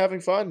it's just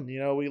having fun.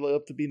 We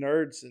love to be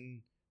nerds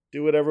and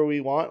do whatever we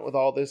want with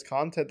all this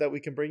content that we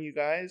can bring you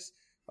guys.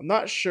 I'm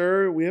not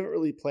sure. We haven't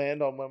really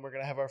planned on when we're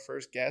going to have our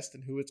first guest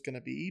and who it's going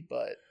to be,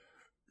 but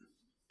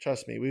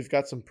trust me, we've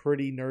got some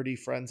pretty nerdy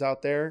friends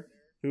out there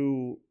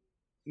who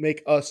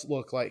make us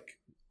look like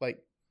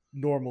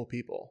normal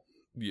people.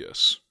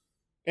 Yes.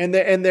 And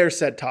their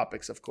said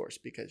topics, of course,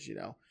 because,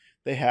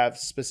 they have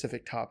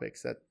specific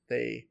topics that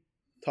they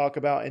talk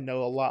about and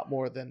know a lot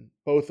more than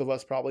both of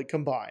us probably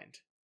combined.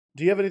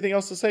 Do you have anything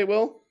else to say,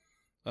 Will?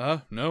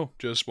 No.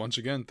 Just once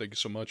again, thank you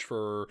so much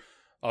for,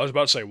 I was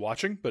about to say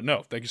watching, but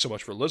no, thank you so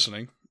much for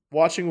listening.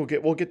 Watching,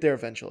 we'll get there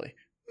eventually.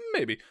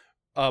 Maybe.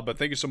 But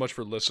thank you so much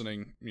for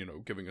listening,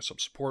 giving us some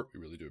support.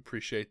 We really do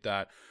appreciate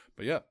that.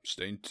 But yeah,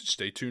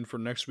 stay tuned for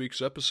next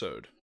week's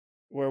episode,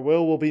 where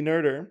Will be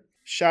nerder.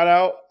 Shout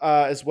out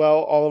as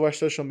well all of our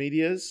social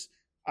medias.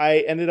 I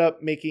ended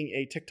up making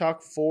a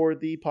TikTok for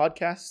the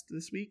podcast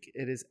this week.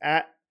 It is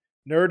at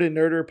Nerd and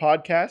Nerder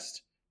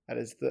Podcast.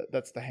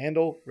 That's the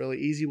handle. Really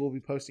easy. We'll be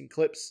posting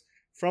clips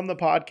from the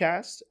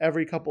podcast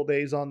every couple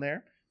days on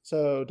there.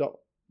 So don't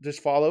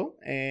just follow,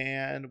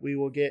 and we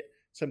will get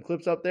some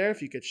clips up there.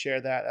 If you could share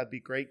that, that'd be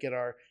great. Get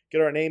our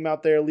name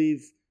out there.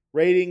 Leave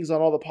ratings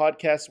on all the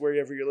podcasts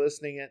wherever you're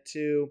listening it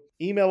to.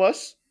 Email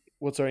us.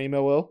 What's our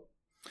email, Will?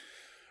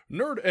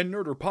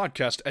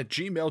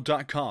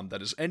 nerdandnerderpodcast@gmail.com.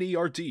 That is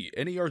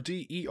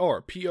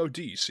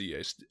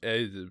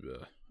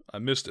NERDNERDERPODCAST. I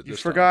missed it. You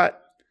forgot.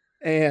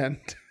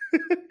 And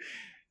you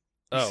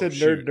said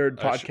shoot. nerd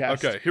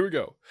podcast. Okay, here we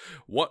go.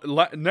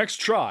 Next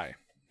try.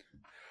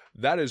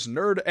 That is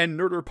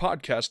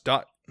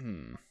nerdandnerderpodcast.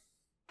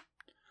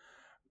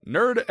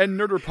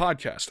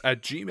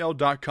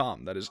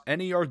 nerdandnerderpodcast@gmail.com. That is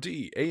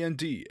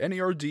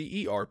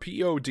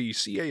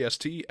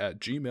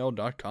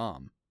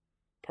NERDANDNERDERPODCAST@gmail.com.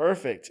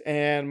 Perfect.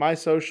 And my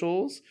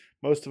socials,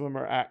 most of them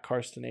are at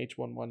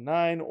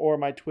CarstonH119, or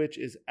my Twitch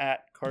is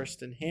at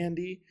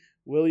CarstonHandy.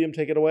 William,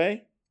 take it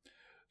away.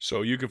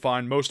 So you can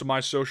find most of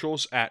my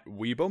socials at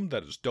Weebum,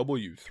 that is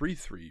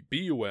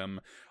W33BUM.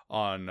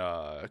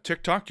 On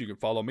TikTok, you can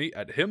follow me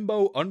at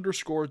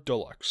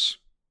Himbo_Deluxe.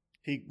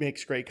 He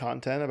makes great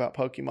content about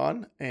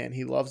Pokemon, and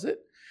he loves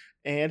it.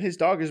 And his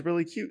dog is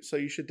really cute, so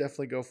you should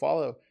definitely go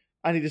follow.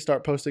 I need to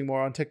start posting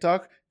more on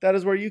TikTok. That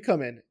is where you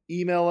come in.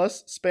 Email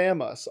us,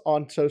 spam us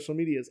on social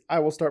medias. I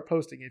will start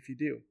posting if you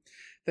do.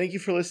 Thank you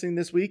for listening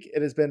this week.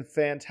 It has been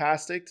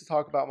fantastic to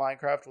talk about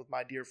Minecraft with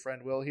my dear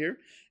friend Will here.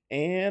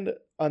 And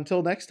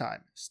until next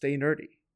time, stay nerdy.